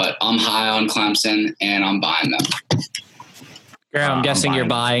 But I'm high on Clemson, and I'm buying them. Graham, I'm guessing you're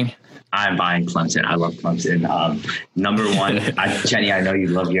buying. I'm buying Clemson. I love Clemson. Number one, Jenny, I know you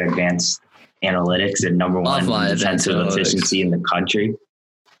love your advanced analytics, and number one defensive efficiency in the country.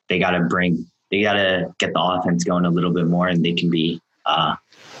 They got to get the offense going a little bit more, and they can be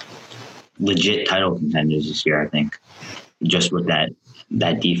legit title contenders this year, I think. Just with that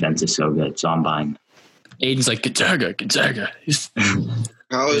defense is so good. So I'm buying. Aiden's like, Gonzaga.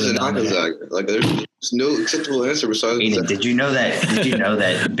 How is it not Gonzaga? Like, there's no acceptable answer besides Aiden, did you know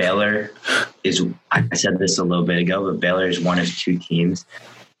that Baylor is, I said this a little bit ago, but Baylor is one of 2 teams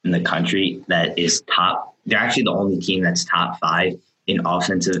in the country that is top. They're actually the only team that's top 5 in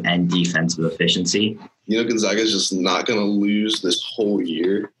offensive and defensive efficiency. You know, Gonzaga is just not going to lose this whole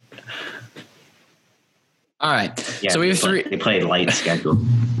year. All right. Yeah, so we have 3. They play light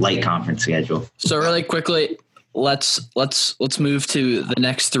conference schedule. So really quickly, let's move to the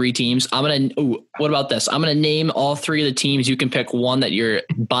next 3 teams. What about this? I'm gonna name all 3 of the teams. You can pick one that you're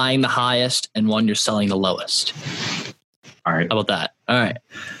buying the highest and one you're selling the lowest. All right. How about that? All right.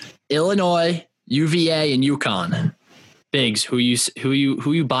 Illinois, UVA, and UConn. Biggs, who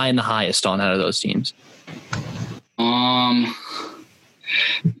you buying the highest on out of those teams? I'm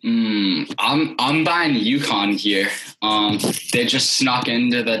buying UConn here. They just snuck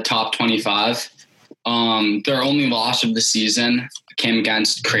into the top 25. Their only loss of the season came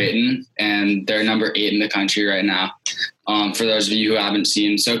against Creighton, and they're number 8 in the country right now. For those of you who haven't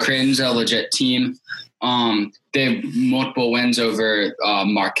seen, so Creighton's a legit team. They have multiple wins over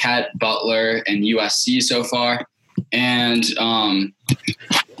Marquette, Butler, and USC so far. And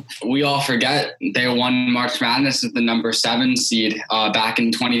we all forget they won March Madness as the number 7 seed back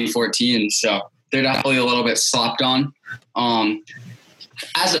in 2014. So they're definitely a little bit slept on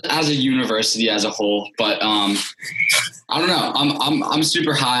as a university as a whole. But I don't know. I'm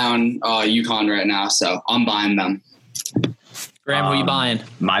super high on UConn right now, so I'm buying them. Graham, who are you buying?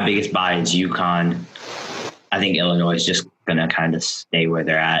 My biggest buy is UConn. I think Illinois is just going to kind of stay where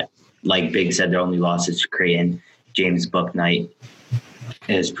they're at. Like Big said, their only loss is to Creighton. James Bouknight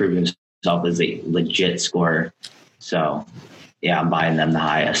has proven himself as a legit scorer. So, yeah, I'm buying them the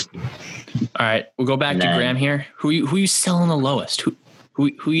highest. All right, we'll go back to Graham here. Who you selling the lowest?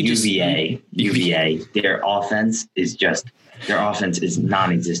 Who you just UVA. Their offense is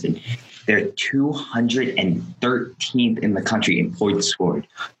non-existent. They're 213th in the country in points scored.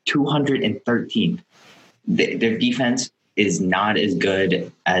 213th. Their defense is not as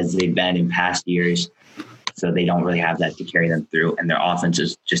good as they've been in past years, so they don't really have that to carry them through, and their offense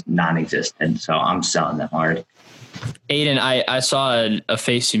is just non-existent. So I'm selling them hard. Aiden, I saw a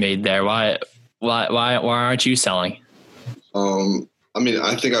face you made there. Why aren't you selling? I mean,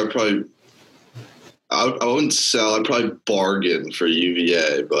 I think I wouldn't sell. I'd probably bargain for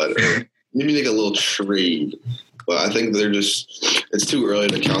UVA, but maybe make a little trade. But I think it's too early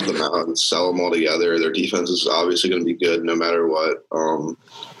to count them out and sell them all together. Their defense is obviously going to be good no matter what.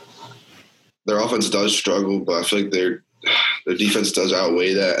 Their offense does struggle, but I feel like their defense does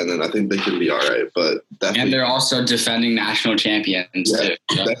outweigh that, and then I think they can be all right. But and they're also defending national champions too.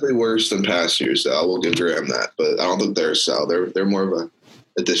 Definitely worse than past years. So I will give Graham that, but I don't think they're a sell. They're more of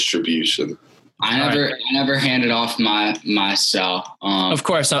a distribution. I never handed off my sell. Of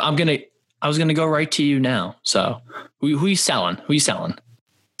course, I was gonna go right to you now. So who you selling? Who you selling?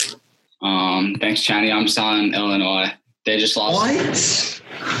 Thanks, Channy. I'm selling Illinois. They just lost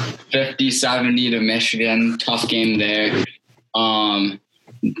 50-70 to Michigan. Tough game there.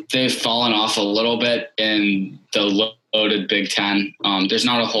 They've fallen off a little bit in the loaded Big Ten. There's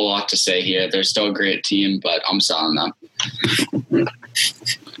not a whole lot to say here. They're still a great team, but I'm selling them.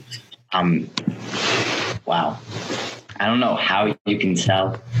 Wow. I don't know how you can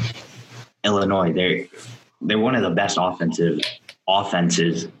sell Illinois. They're one of the best offenses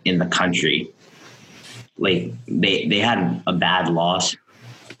in the country. Like they had a bad loss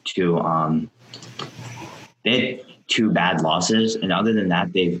to they had 2 bad losses, and other than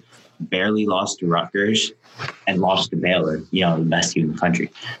that, they've barely lost to Rutgers and lost to Baylor, the best team in the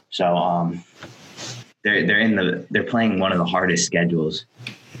country. So they're playing one of the hardest schedules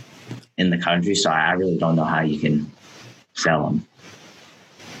in the country. So I really don't know how you can sell them.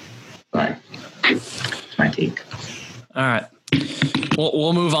 But that's my take. All right.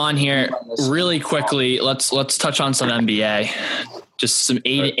 We'll move on here really quickly. Let's touch on some NBA. Just some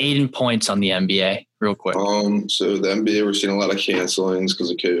Aiden points on the NBA real quick. So the NBA, we're seeing a lot of cancelings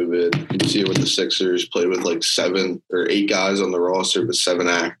because of COVID. You can see it with the Sixers, played with like 7 or 8 guys on the roster, but 7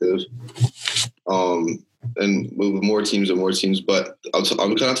 active. And with more teams and more teams. But I'm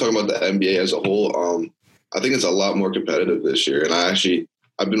kind of talking about the NBA as a whole. I think it's a lot more competitive this year. And I've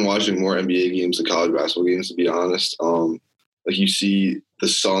been watching more NBA games than college basketball games, to be honest. Like you see the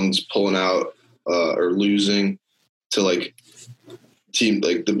Suns pulling out or losing to like team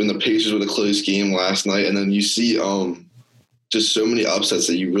like the Pacers with a close game last night, and then you see just so many upsets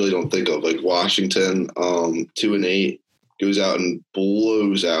that you really don't think of. Like Washington 2-8 goes out and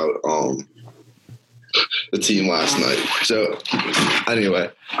blows out the team last night. So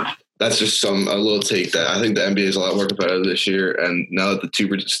anyway, that's just a little take that I think the NBA is a lot more competitive this year, and now that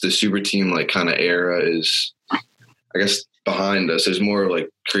the super team like kind of era is, I guess, behind us, there's more like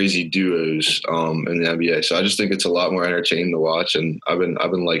crazy duos in the NBA. So I just think it's a lot more entertaining to watch, and I've been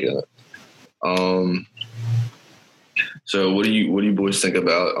liking it. So what do you boys think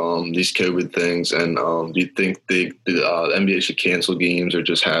about these COVID things, and do you think the NBA should cancel games or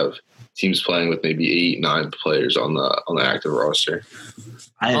just have teams playing with maybe 8-9 players on the active roster?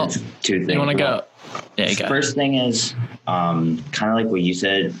 I have 2 things. You want to go? Yeah, you got First thing is kind of like what you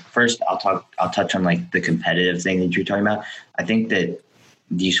said. First, I'll touch on like the competitive thing that you're talking about. I think that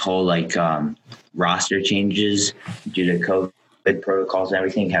these whole like roster changes due to COVID protocols and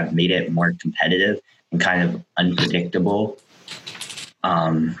everything have made it more competitive and kind of unpredictable.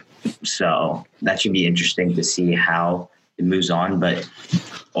 So that should be interesting to see how it moves on. But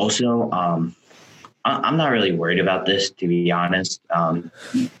also, I'm not really worried about this, to be honest.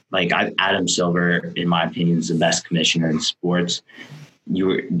 Adam Silver, in my opinion, is the best commissioner in sports.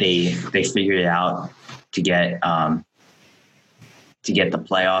 They figured it out to get the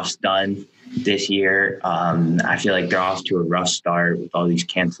playoffs done this year. I feel like they're off to a rough start with all these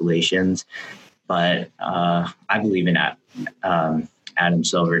cancellations, but I believe in Adam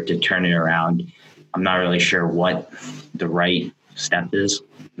Silver to turn it around. I'm not really sure what the right step is.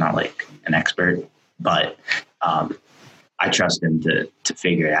 Not like an expert, but I trust him to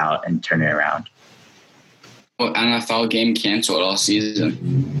figure it out and turn it around. Well, NFL game canceled all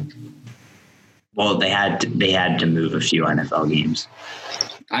season. Well, they had to move a few NFL games.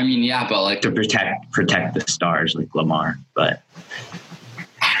 I mean, yeah, but like to protect the stars like Lamar, but.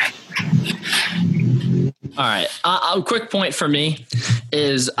 All right. A quick point for me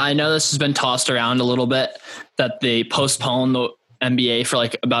is I know this has been tossed around a little bit that they postponed the NBA for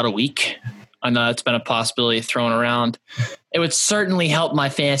like about a week. I know that's been a possibility thrown around. It would certainly help my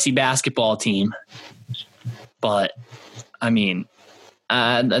fantasy basketball team, but I mean,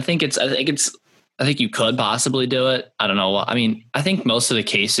 I think you could possibly do it. I don't know. I mean, I think most of the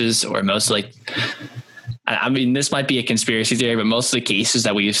cases, or most like, I mean, this might be a conspiracy theory, but most of the cases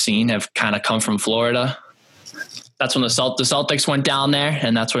that we've seen have kind of come from Florida. That's when the Celtics went down there,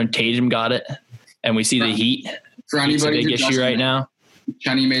 and that's when Tatum got it. And we see the Heat. For anybody, it's a big issue right now.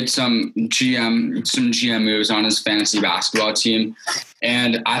 Kenny made some GM moves on his fantasy basketball team,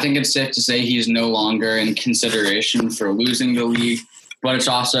 and I think it's safe to say he's no longer in consideration for losing the league. But it's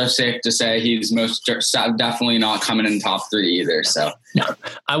also safe to say he's most definitely not coming in top 3 either. So no,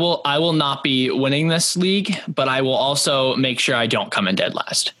 I will not be winning this league, but I will also make sure I don't come in dead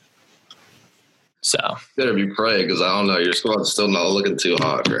last. So better be praying, because I don't know, your squad's still not looking too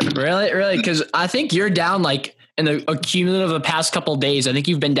hot. Right? Really, because I think you're down like in the accumulative of the past couple of days. I think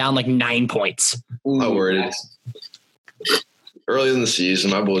you've been down like 9 points. Not worried. Early in the season,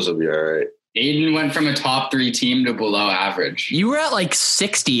 my boys will be all right. Aiden went from a top 3 team to below average. You were at like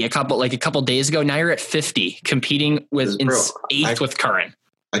 60 a couple days ago. Now you're at 50, competing with eighth with Curran.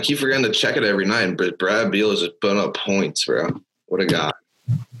 I keep forgetting to check it every night, but Brad Beal is just putting up points, bro. What a guy.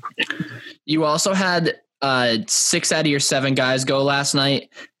 You also had 6 out of your 7 guys go last night,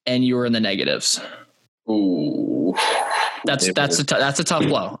 and you were in the negatives. Ooh, that's a tough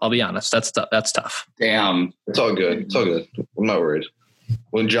blow. I'll be honest. That's tough. Damn. It's all good. I'm not worried.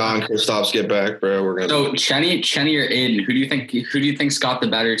 When John Kristaps get back, bro, we're gonna. So Chenny or Aiden, who do you think's got the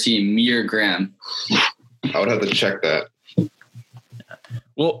better team, me or Graham? I would have to check that.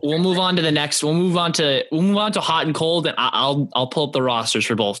 We'll move on to the next. We'll move on to hot and cold, and I'll pull up the rosters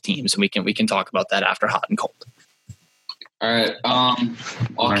for both teams, and we can talk about that after hot and cold. All right. I'll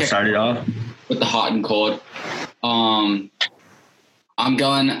start it off with the hot and cold. I'm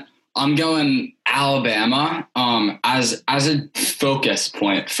going Alabama as a focus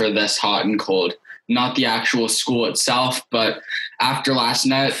point for this hot and cold. Not the actual school itself, but after last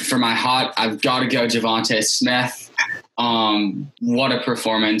night for my hot, I've got to go Devontae Smith. What a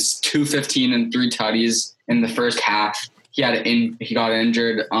performance! 215 and 3 tutties in the first half. He got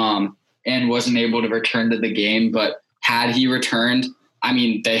injured and wasn't able to return to the game. But had he returned, I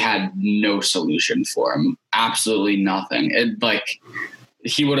mean, they had no solution for him. Absolutely nothing.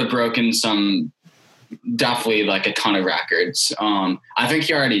 He would have broken definitely like a ton of records. I think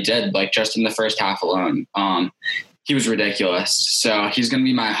he already did, like just in the first half alone. He was ridiculous. So he's going to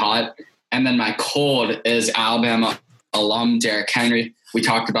be my hot. And then my cold is Alabama alum Derrick Henry. We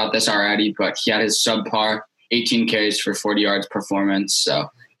talked about this already, but he had his subpar 18 carries for 40 yards performance. So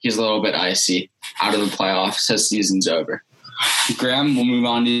he's a little bit icy out of the playoffs. His season's over. Graham, we'll move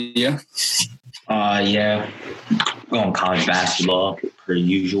on to you. Yeah. Going college basketball per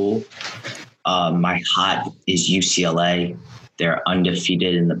usual. My hot is UCLA. They're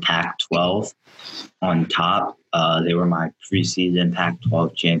undefeated in the Pac-12 on top. They were my preseason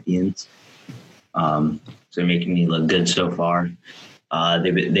Pac-12 champions. So they're making me look good so far.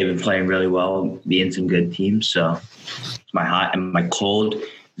 They've been playing really well, beating some good teams. So it's my hot. And my cold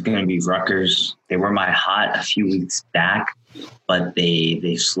is going to be Rutgers. They were my hot a few weeks back, but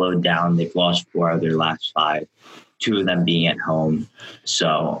they slowed down. They've lost 4 of their last 5, 2 of them being at home.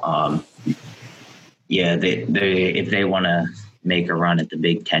 So, yeah, they if they want to make a run at the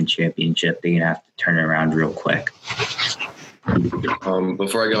Big Ten championship, they're going to have to turn it around real quick.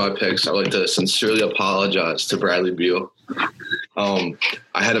 Before I go my picks, I'd like to sincerely apologize to Bradley Beal. I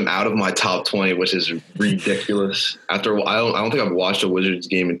had him out of my top 20, which is ridiculous. I don't think I've watched a Wizards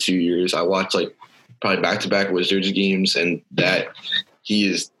game in 2 years. I watched like probably back-to-back Wizards games, and that he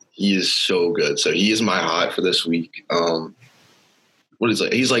is so good. So he is my hot for this week. What is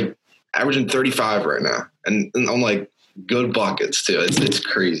it? He's like averaging 35 right now, and on like good buckets too. It's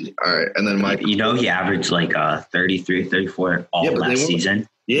crazy. All right, and then Mike, he averaged like 33, 34 all last season.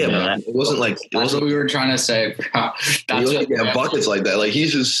 Yeah, you know but it wasn't like That's what we were trying to say, bro. That's what buckets like that. Like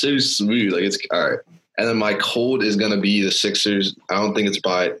he's just so smooth. Like it's all right. And then my cold is gonna be the Sixers. I don't think it's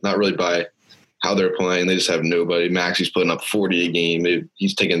not really by how they're playing. They just have nobody. Maxi's putting up 40 a game.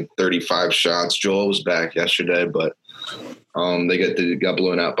 He's taking 35 shots. Joel was back yesterday, but they got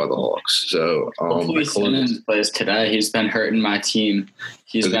blown out by the Hawks. So hopefully Simmons plays today. He's been hurting my team.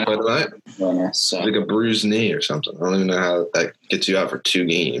 He's been tonight. So. Like a bruised knee or something. I don't even know how that gets you out for 2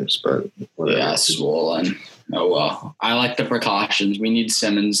 games, but whatever. Yeah, swollen. Oh well. I like the precautions. We need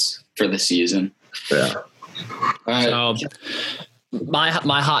Simmons for the season. Yeah. All right. So my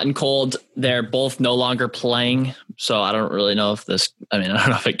hot and cold, they're both no longer playing. So I don't really know if I don't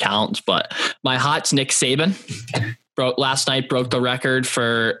know if it counts, but my hot's Nick Saban. Last night broke the record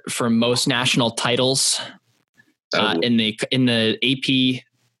for most national titles in the AP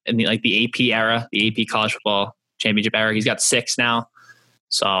the AP era, the AP college football championship era. He's got 6 now.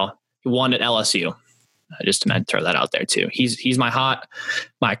 So he won at LSU. Just to throw that out there too. He's my hot.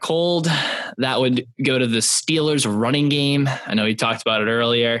 My cold, that would go to the Steelers running game. I know we talked about it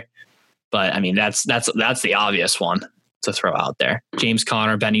earlier, but I mean that's the obvious one to throw out there. James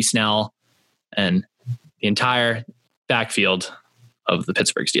Conner, Benny Snell, and the entire backfield of the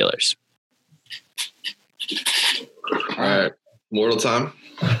Pittsburgh Steelers. All right, Mortal time.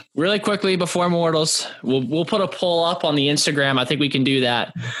 Really quickly before Mortals, we'll put a poll up on the Instagram. I think we can do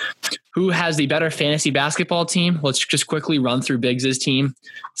that. Who has the better fantasy basketball team? Let's just quickly run through Biggs' team.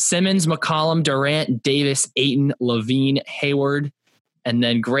 Simmons, McCollum, Durant, Davis, Ayton, Levine, Hayward. And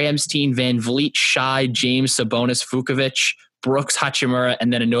then Graham's team, Van Vliet, Shai, James, Sabonis, Vukovic, Brooks, Hachimura,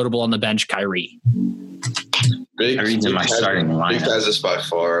 and then a notable on the bench, Kyrie. Kyrie's in my starting lineup. Big has this by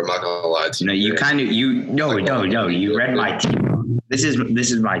far. I'm not gonna lie to you. You read my team. This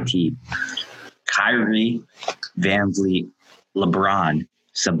is my team. Kyrie, Van Vliet, LeBron,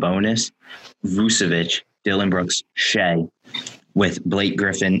 Sabonis, Vucevic, Dylan Brooks, Shea, with Blake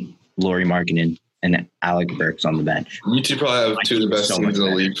Griffin, Lauri Markkanen, and Alec Burks on the bench. You two probably have 2 of the best teams in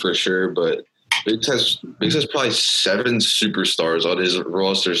the league for sure, but Biggs has probably 7 superstars on his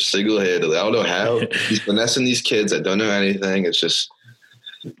roster single-handedly. I don't know how. He's finessing these kids that don't know anything. It's just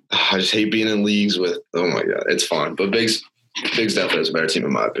I just hate being in leagues with – oh, my God. It's fun. But Biggs definitely has a better team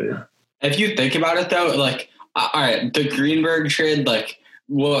in my opinion. If you think about it, though, like, all right, the Greenberg trade, like,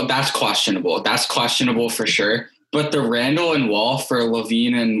 well, that's questionable. That's questionable for sure. But the Randall and Wall for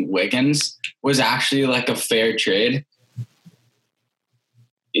Levine and Wiggins was actually, like, a fair trade.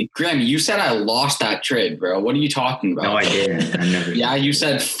 Graham, you said I lost that trade, bro. What are you talking about? No, I didn't. I never. Yeah, you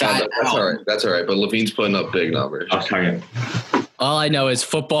said fat. That's all right. That's all right. But Levine's putting up big numbers. Okay. All I know is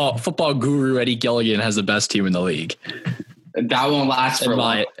football guru Eddie Gilligan has the best team in the league. That won't last for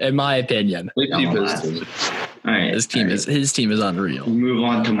long. In my opinion. All right. His team is unreal. We move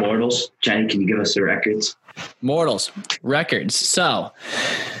on to Mortals. Jenny, can you give us the records? Mortals records. So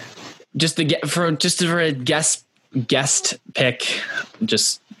for a guest pick,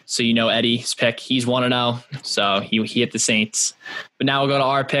 just so you know Eddie's pick, he's 1-0, so he hit the Saints. But now we'll go to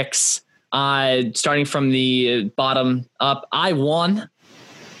our picks. Starting from the bottom up, I won.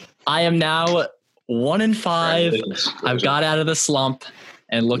 I am now 1-5. I've got out of the slump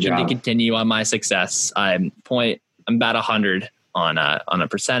and looking to continue on my success. I'm about 100 on a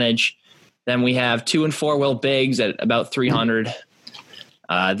percentage. Then we have 2-4 Will Biggs at about 300.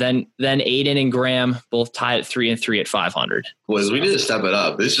 Then Aiden and Graham both tied at 3-3 at 500. Boys, we need to step it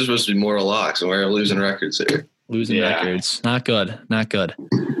up. This is supposed to be Mortal Locks, and we're losing records here. Records. Not good.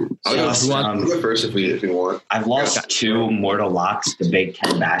 I'll go first if we want. I've lost 2 Mortal Locks to Big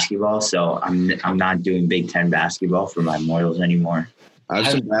Ten basketball, so I'm not doing Big Ten basketball for my Mortals anymore. I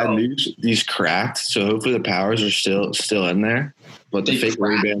have some bad news. These cracked, so hopefully the powers are still in there. But the fake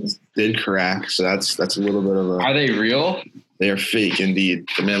rebounds did crack, so that's a little bit of a. Are they real? They are fake indeed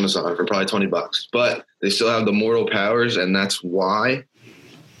from Amazon for probably $20, but they still have the mortal powers, and that's why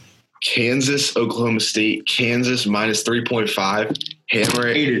Kansas, Oklahoma State, Kansas minus 3.5. Hammer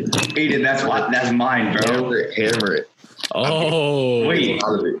it. Aiden, that's mine, bro. Hammer it. Oh, wait.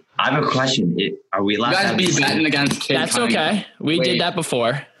 I have a question. Are we allowed you guys be betting against kids? That's okay. We did that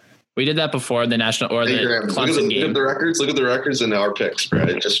before. The national or the Clemson game. Look at the records and our picks, bro.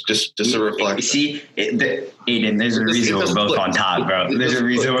 Just to reflect. See, Aiden, there's a reason we're both on top, bro. There's a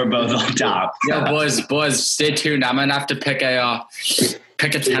reason we're both on top. Yo, boys, stay tuned. I'm gonna have to pick a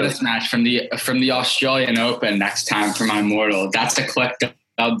tennis match from the Australian Open next time for my mortal. That's a click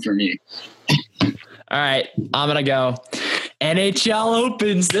dub for me. All right, I'm gonna go. NHL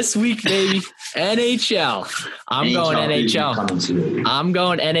opens this week, baby. NHL. I'm going NHL. I'm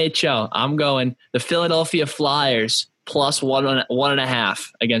going NHL. I'm going the Philadelphia Flyers plus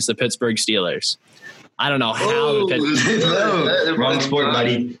 1.5 against the Pittsburgh Steelers. I don't know how the Wrong sport,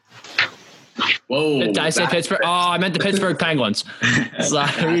 buddy. Whoa. Did I say Pittsburgh? Oh, I meant the Pittsburgh Penguins. So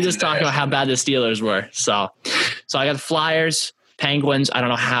we were just talking about how bad the Steelers were. So I got the Flyers, Penguins. I don't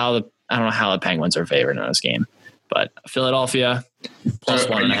know how the Penguins are favored in this game, but Philadelphia plus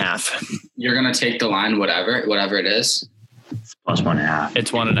 1.5. You're gonna take the line, whatever it is. Plus 1.5.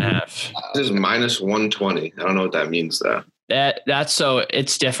 It's 1.5. This is minus 120. I don't know what that means though. That's so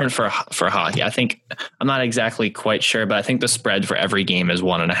it's different for hockey. I think I'm not exactly quite sure, but I think the spread for every game is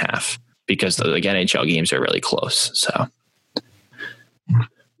 1.5 because the NHL games are really close. So,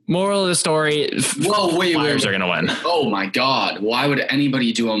 moral of the story: Flyers are going to win. Oh my God! Why would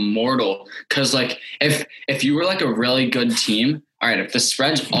anybody do a mortal? Because like if you were like a really good team, all right. If the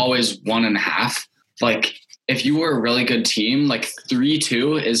spread's always 1.5, like. If you were a really good team, like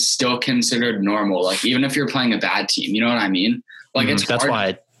 3-2 is still considered normal. Like even if you're playing a bad team, you know what I mean? Like it's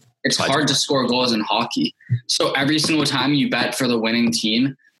hard to score goals in hockey. So every single time you bet for the winning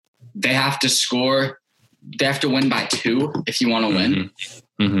team, they have to win by 2 if you want to win.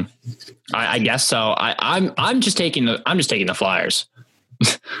 Mm-hmm. I guess so. I'm just taking the Flyers.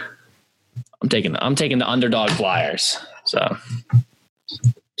 I'm taking the underdog Flyers. So.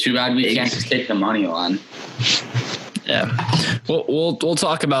 Too bad we can't just take the money line. Yeah, we'll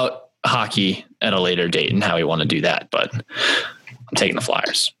talk about hockey at a later date and how we want to do that. But I'm taking the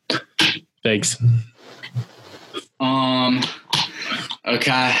Flyers. Thanks.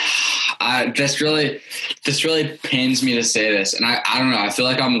 Okay. This really pains me to say this, and I don't know. I feel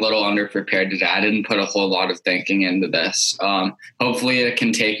like I'm a little underprepared today. I didn't put a whole lot of thinking into this. Hopefully, it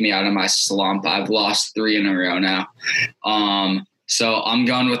can take me out of my slump. I've lost 3 in a row now. So I'm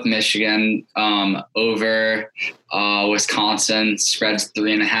going with Michigan over Wisconsin. Spread's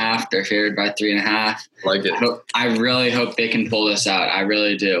 3.5. They're favored by 3.5. Like it. I really hope they can pull this out. I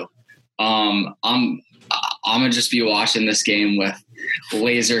really do. I'm gonna just be watching this game with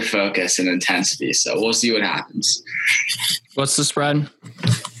laser focus and intensity. So we'll see what happens. What's the spread?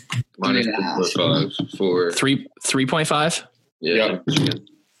 Minus 3.5 for 3.5. Yeah. Yep.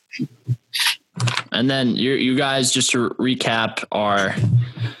 And then you guys, just to recap, are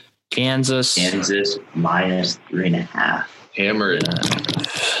Kansas minus 3.5. Hammer it.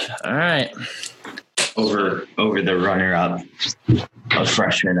 All right. Over the runner-up of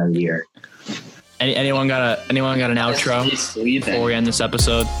freshman of the year. Anyone got an outro before we end this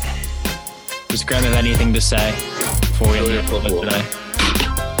episode? Does Graham have anything to say before we end the episode today?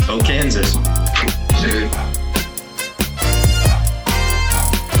 Go Kansas. Dude.